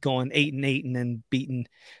them going 8-8 and then beating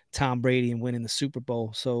Tom Brady and winning the Super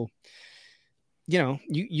Bowl. So,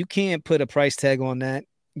 you can't put a price tag on that.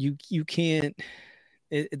 You can't,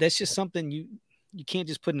 that's just something you can't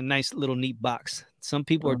just put in a nice little neat box. Some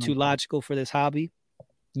people are too logical for this hobby.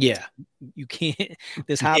 Yeah. You can't,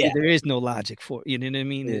 this hobby, there is no logic for it. You know what I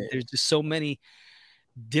mean? Yeah. There's just so many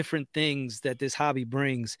different things that this hobby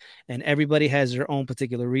brings, and everybody has their own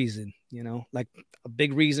particular reason. Like a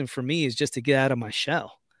big reason for me is just to get out of my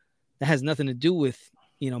shell. That has nothing to do with,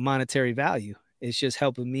 monetary value. It's just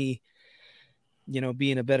helping me,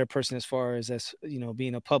 being a better person as far as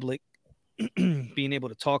being a public, being able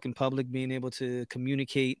to talk in public, being able to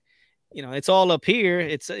communicate. It's all up here.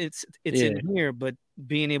 It's in here, but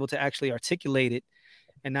being able to actually articulate it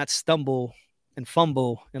and not stumble and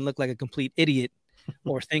fumble and look like a complete idiot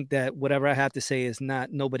or think that whatever I have to say is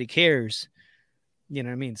nobody cares. You know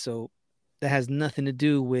what I mean? So that has nothing to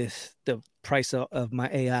do with the price of my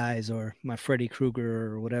AIs or my Freddy Krueger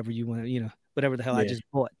or whatever you want to, whatever the hell I just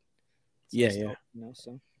bought. Yeah.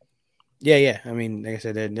 Yeah. I mean, like I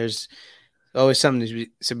said, there's always something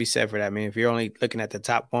to be said for that. I mean, if you're only looking at the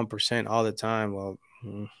top 1% all the time, well,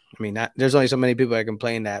 I mean, there's only so many people that can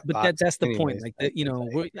play in that. But that's the point. Like,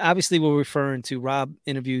 we're referring to, Rob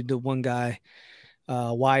interviewed the one guy,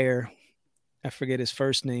 Wire, I forget his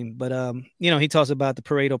first name, but he talks about the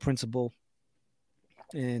Pareto principle,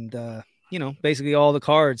 and basically all the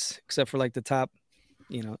cards except for like the top.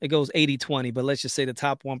 It goes 80-20, but let's just say the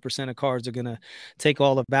top 1% of cards are going to take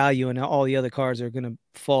all the value and all the other cards are going to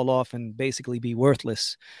fall off and basically be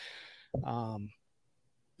worthless.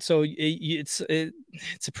 So it's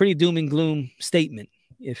a pretty doom and gloom statement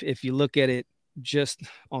if you look at it just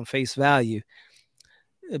on face value.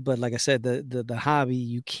 But like I said, the hobby,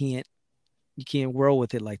 you can't whirl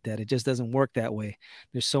with it like that. It just doesn't work that way.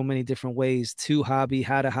 There's so many different ways to hobby,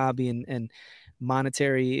 how to hobby, and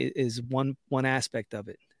monetary is one aspect of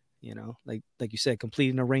it. You know, like you said,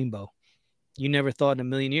 completing a rainbow. You never thought in a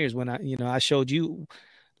million years when I showed you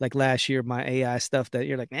like last year my AI stuff that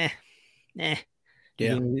you're like, nah. Yeah.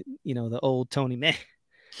 The old Tony, meh.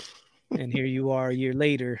 And here you are a year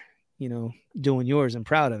later, doing yours and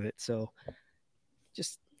proud of it. So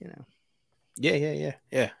just,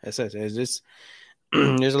 Yeah. It's just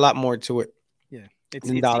there's a lot more to it. Yeah.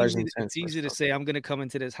 Than dollars and cents. It's easy to say I'm gonna come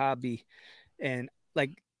into this hobby and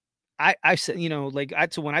like I said, like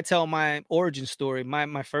when I tell my origin story,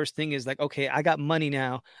 my first thing is like, okay, I got money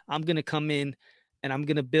now. I'm gonna come in and I'm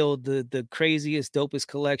gonna build the craziest, dopest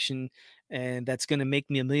collection, and that's gonna make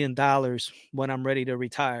me $1 million when I'm ready to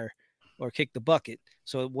retire or kick the bucket.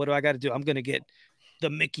 So what do I got to do? I'm gonna get the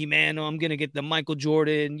Mickey Mantle. I'm gonna get the Michael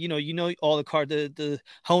Jordan. All the card, the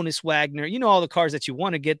Honus Wagner. All the cards that you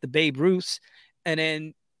want to get, the Babe Ruths, and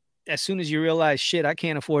then as soon as you realize, shit, I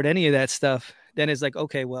can't afford any of that stuff, then it's like,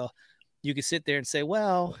 okay, well, you can sit there and say,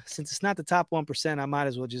 well, since it's not the top 1%, I might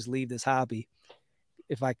as well just leave this hobby.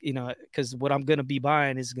 If I, because what I'm going to be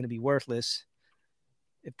buying is going to be worthless.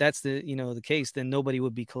 If that's the case, then nobody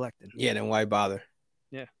would be collecting. Yeah. Then why bother?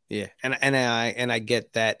 Yeah. Yeah. And I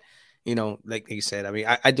get that, like you said, I mean,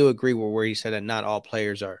 I do agree with where he said that not all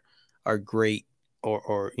players are great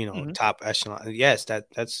or top echelon. Yes,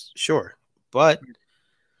 that's sure. But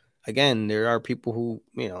again, there are people who,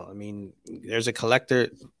 I mean, there's a collector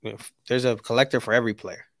for every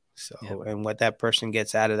player. So, and what that person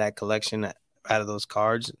gets out of that collection, out of those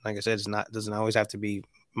cards, like I said, doesn't always have to be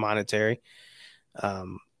monetary.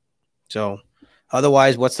 So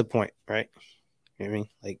otherwise, what's the point, right? You know what I mean?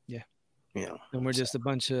 Like, yeah. And we're just a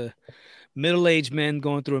bunch of middle-aged men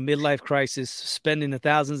going through a midlife crisis, spending the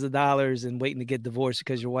thousands of dollars and waiting to get divorced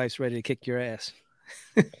because your wife's ready to kick your ass.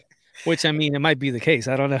 Which, I mean, it might be the case.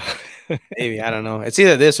 I don't know. Maybe. I don't know. It's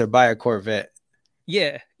either this or buy a Corvette.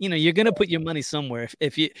 Yeah. You're going to put your money somewhere.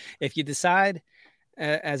 If you decide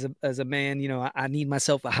as a man, I need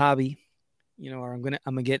myself a hobby, or I'm going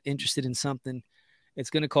to get interested in something, it's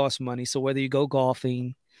going to cost money. So whether you go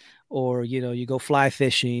golfing or, you go fly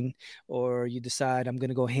fishing or you decide I'm going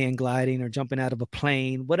to go hang gliding or jumping out of a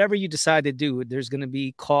plane, whatever you decide to do, there's going to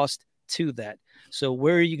be cost to that. So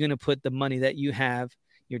where are you going to put the money that you have,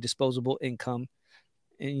 your disposable income,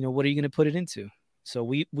 and what are you going to put it into? So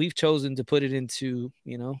we've chosen to put it into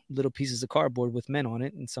little pieces of cardboard with men on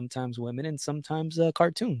it, and sometimes women, and sometimes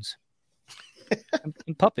cartoons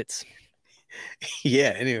and puppets.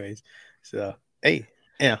 Yeah. Anyways, so hey,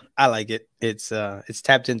 yeah, I like it. It's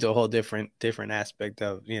tapped into a whole different aspect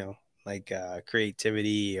of like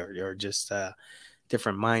creativity or just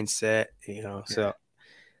different mindset. So.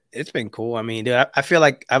 It's been cool. I mean, dude, I feel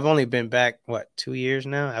like I've only been back 2 years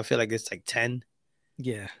now. I feel like it's like 10.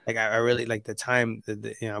 Yeah. Like I really like the time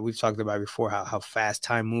we've talked about before how fast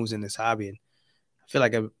time moves in this hobby. And I feel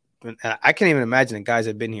like I can't even imagine the guys that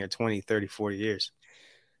have been here 20, 30, 40 years.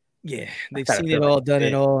 Yeah. They've seen it all, done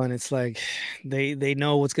it all. And it's like, they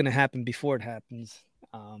know what's going to happen before it happens.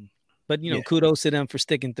 But kudos to them for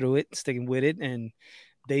sticking with it. And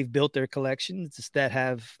they've built their collections that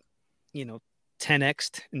have,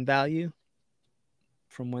 10x in value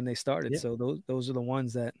from when they started. So those are the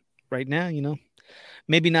ones that right now,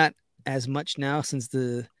 maybe not as much now since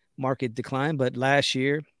the market declined, but last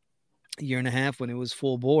year, a year and a half when it was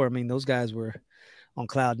full bore, I mean, those guys were on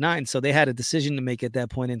cloud 9. So they had a decision to make at that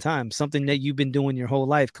point in time, something that you've been doing your whole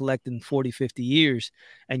life, collecting 40, 50 years,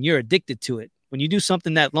 and you're addicted to it. When you do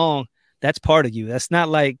something that long, that's part of you. That's not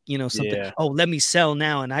like, something, let me sell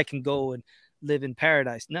now and I can go and live in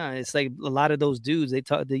paradise. No, it's like a lot of those dudes, they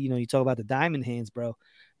talk, you talk about the diamond hands, bro.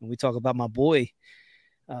 And we talk about my boy,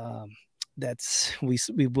 that's we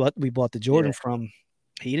bought the Jordan from.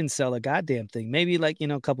 He didn't sell a goddamn thing. Maybe like,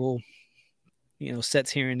 a couple,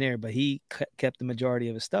 sets here and there, but he kept the majority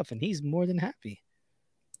of his stuff and he's more than happy.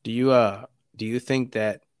 Do you think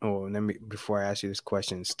that, before I ask you this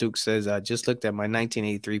question, Stuke says, I just looked at my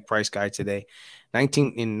 1983 price guide today.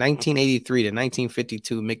 In 1983 to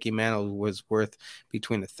 1952, Mickey Mantle was worth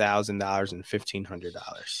between $1,000 and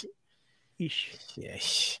 $1,500. Yeah.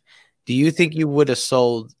 Do you think you would have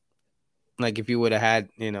sold, like if you would have had,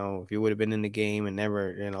 if you would have been in the game and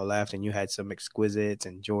never, left, and you had some exquisites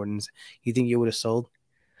and Jordans, you think you would have sold?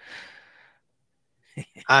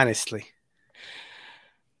 Honestly.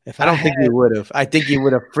 I don't think you would have. I think you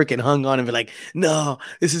would have freaking hung on and be like, "No,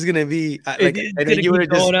 this is gonna be like." And then you would have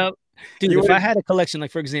just up. Dude, if I had a collection, like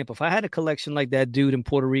for example, if I had a collection like that dude in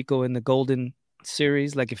Puerto Rico in the golden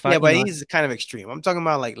series. Like if Yeah, but he's kind of extreme. I'm talking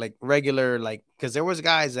about like regular, like, because there was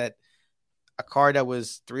guys that a card that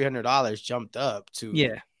was $300 jumped up to,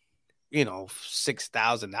 yeah.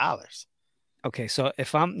 $6,000. Okay, so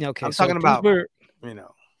if I'm okay, I'm so talking if these about, were you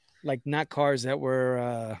know, like not cards that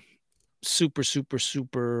were super, super,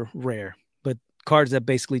 super rare, but cards that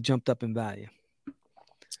basically jumped up in value.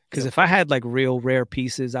 Because if I had like real rare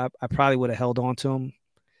pieces, I probably would have held on to them.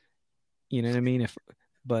 You know what I mean?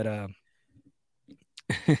 But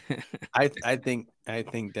I think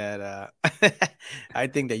that I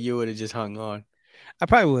think that you would have just hung on. I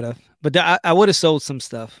probably would have. But I would have sold some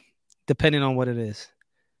stuff, depending on what it is.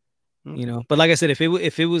 Okay. But like I said, if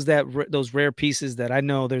it was those rare pieces that I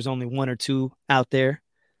know there's only one or two out there,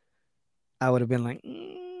 I would have been like,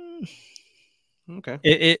 Okay.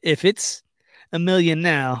 If it's $1 million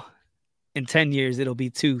now, in 10 years it'll be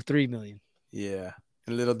 2-3 million. Yeah.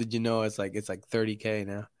 And little did you know, it's like $30K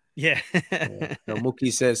now. Yeah. Yeah. So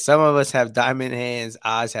Mookie says some of us have diamond hands.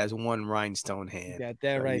 Oz has one rhinestone hand. You got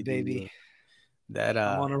that So right, baby. That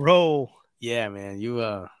I'm on a roll. Yeah, man.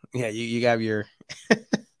 You got your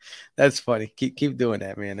That's funny. Keep doing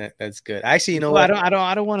that, man. That's good. Actually, you know Well, what?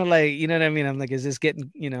 I don't want to, like, you know what I mean? I'm like, is this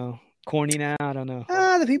getting, corny now? I don't know.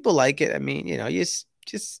 The people like it. I mean, you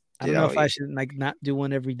just I don't know if I should like not do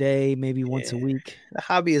one every day, maybe once a week. The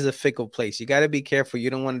hobby is a fickle place. You got to be careful.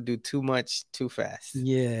 You don't want to do too much too fast.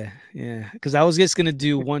 Yeah. Because I was just gonna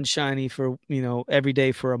do one shiny for every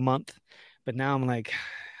day for a month, but now I'm like,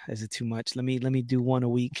 is it too much? Let me do one a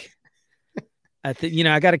week. I think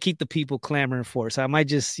I got to keep the people clamoring for it, so I might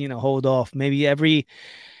just hold off. Maybe every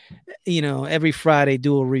Friday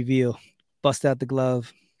do a reveal, bust out the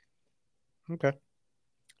glove. Okay.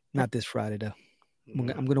 Not this Friday though.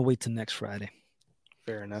 I'm gonna wait till next Friday.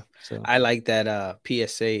 Fair enough. So I like that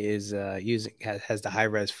PSA is has the high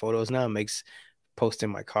res photos now. It makes posting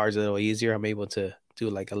my cards a little easier. I'm able to do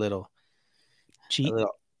like a little cheap.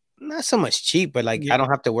 Not so much cheap, but like I don't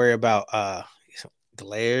have to worry about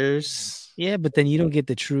glares. Yeah, but then you don't get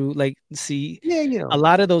the true, like, see, yeah, a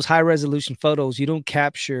lot of those high resolution photos, you don't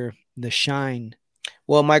capture the shine.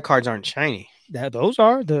 Well, my cards aren't shiny. Those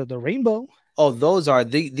are the rainbow. Oh, those are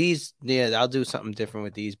these. Yeah, I'll do something different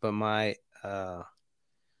with these. But my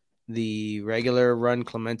the regular run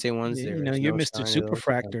Clemente ones. You're Mr.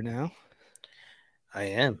 Superfractor now. I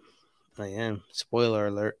am. Spoiler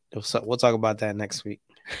alert. We'll talk about that next week.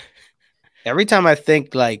 Every time I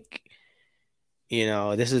think like,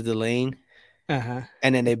 this is the lane, and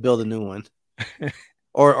then they build a new one,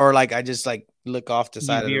 or like I just like look off the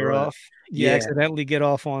side of the road. Off. You accidentally get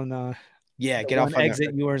off on get off on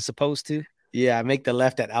exit you weren't supposed to. Yeah, I make the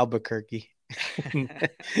left at Albuquerque,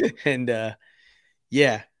 and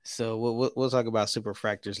yeah. So we'll talk about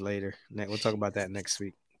superfractors later. We'll talk about that next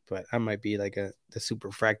week. But I might be like the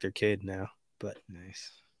superfractor kid now. But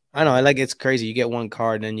nice. I know. I like it's crazy. You get one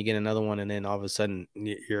card, and then you get another one, and then all of a sudden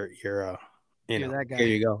you're that guy. Here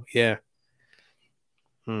you go. Yeah.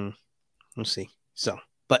 We'll see. So,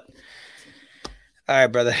 but all right,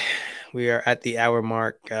 brother. We are at the hour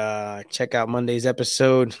mark. Check out Monday's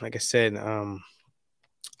episode. Like I said,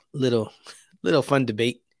 little fun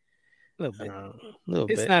debate. A little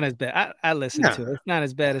bit. It's not as bad. I listened to it. It's not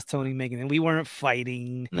as bad as Tony making it. We weren't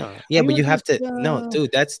fighting. No. Yeah, but you have to. No,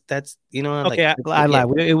 dude. That's okay. I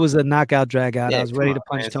lied. It was a knockout drag out. I was ready to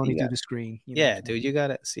punch Tony through the screen. Dude. You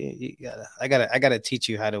gotta see. I gotta teach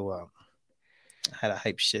you how to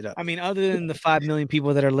hype shit up. I mean, other than the 5 million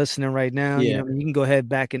people that are listening right now, you can go ahead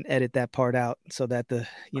back and edit that part out so that the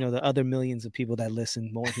other millions of people that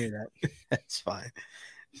listen won't hear that. That's fine.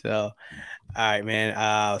 So, all right,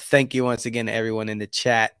 man. Thank you once again to everyone in the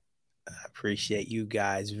chat. I appreciate you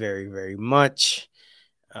guys very, very much.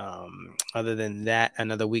 Other than that,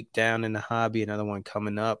 another week down in the hobby, another one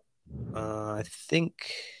coming up. I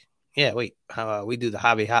think, we do the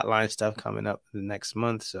hobby hotline stuff coming up the next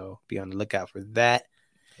month, so be on the lookout for that.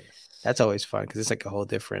 That's always fun because it's like a whole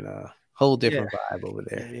different vibe over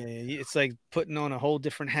there. Yeah. It's like putting on a whole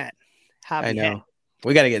different hat. Hobby I know. hat.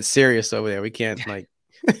 We got to get serious over there. We can't like.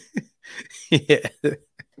 Yeah.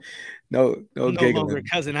 No longer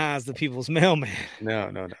Cousin Oz, the people's mailman.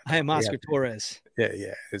 No. I am Oscar Torres.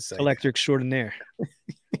 Yeah. It's collector extraordinaire.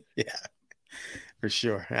 Yeah, for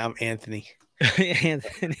sure. I'm Anthony.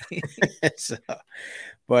 Anthony.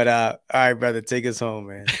 But all right, brother, take us home,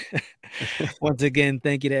 man. Once again,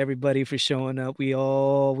 thank you to everybody for showing up. We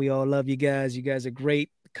all love you guys. You guys are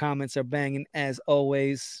great. Comments are banging as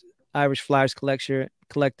always. Irish Flyers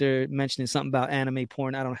collector mentioning something about anime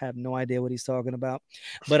porn. I don't have no idea what he's talking about,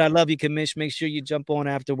 but I love you, Commish. Make sure you jump on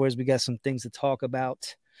afterwards. We got some things to talk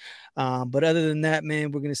about. But other than that,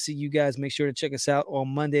 man, we're going to see you guys. Make sure to check us out on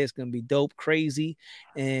Monday. It's going to be dope, crazy.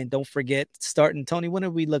 And don't forget, starting, Tony, when are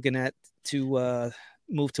we looking at to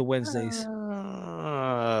move to Wednesdays?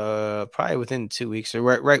 Probably within 2 weeks or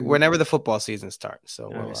right whenever the football season starts.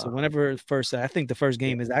 So, so whenever first, I think the first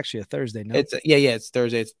game is actually a Thursday. No, it's it's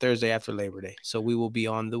Thursday. It's Thursday after Labor Day. So we will be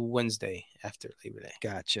on the Wednesday after Labor Day.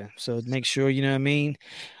 Gotcha. So make sure, you know what I mean,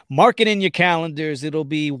 mark it in your calendars. It'll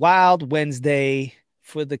be Wild Wednesday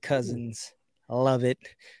for the Cousins. I love it.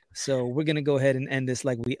 So we're going to go ahead and end this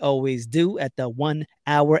like we always do at the 1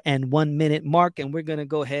 hour and 1 minute mark. And we're going to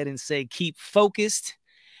go ahead and say, keep focused,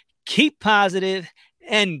 keep positive,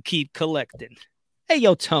 and keep collecting. Hey,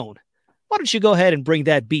 yo, Tone, why don't you go ahead and bring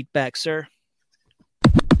that beat back, sir?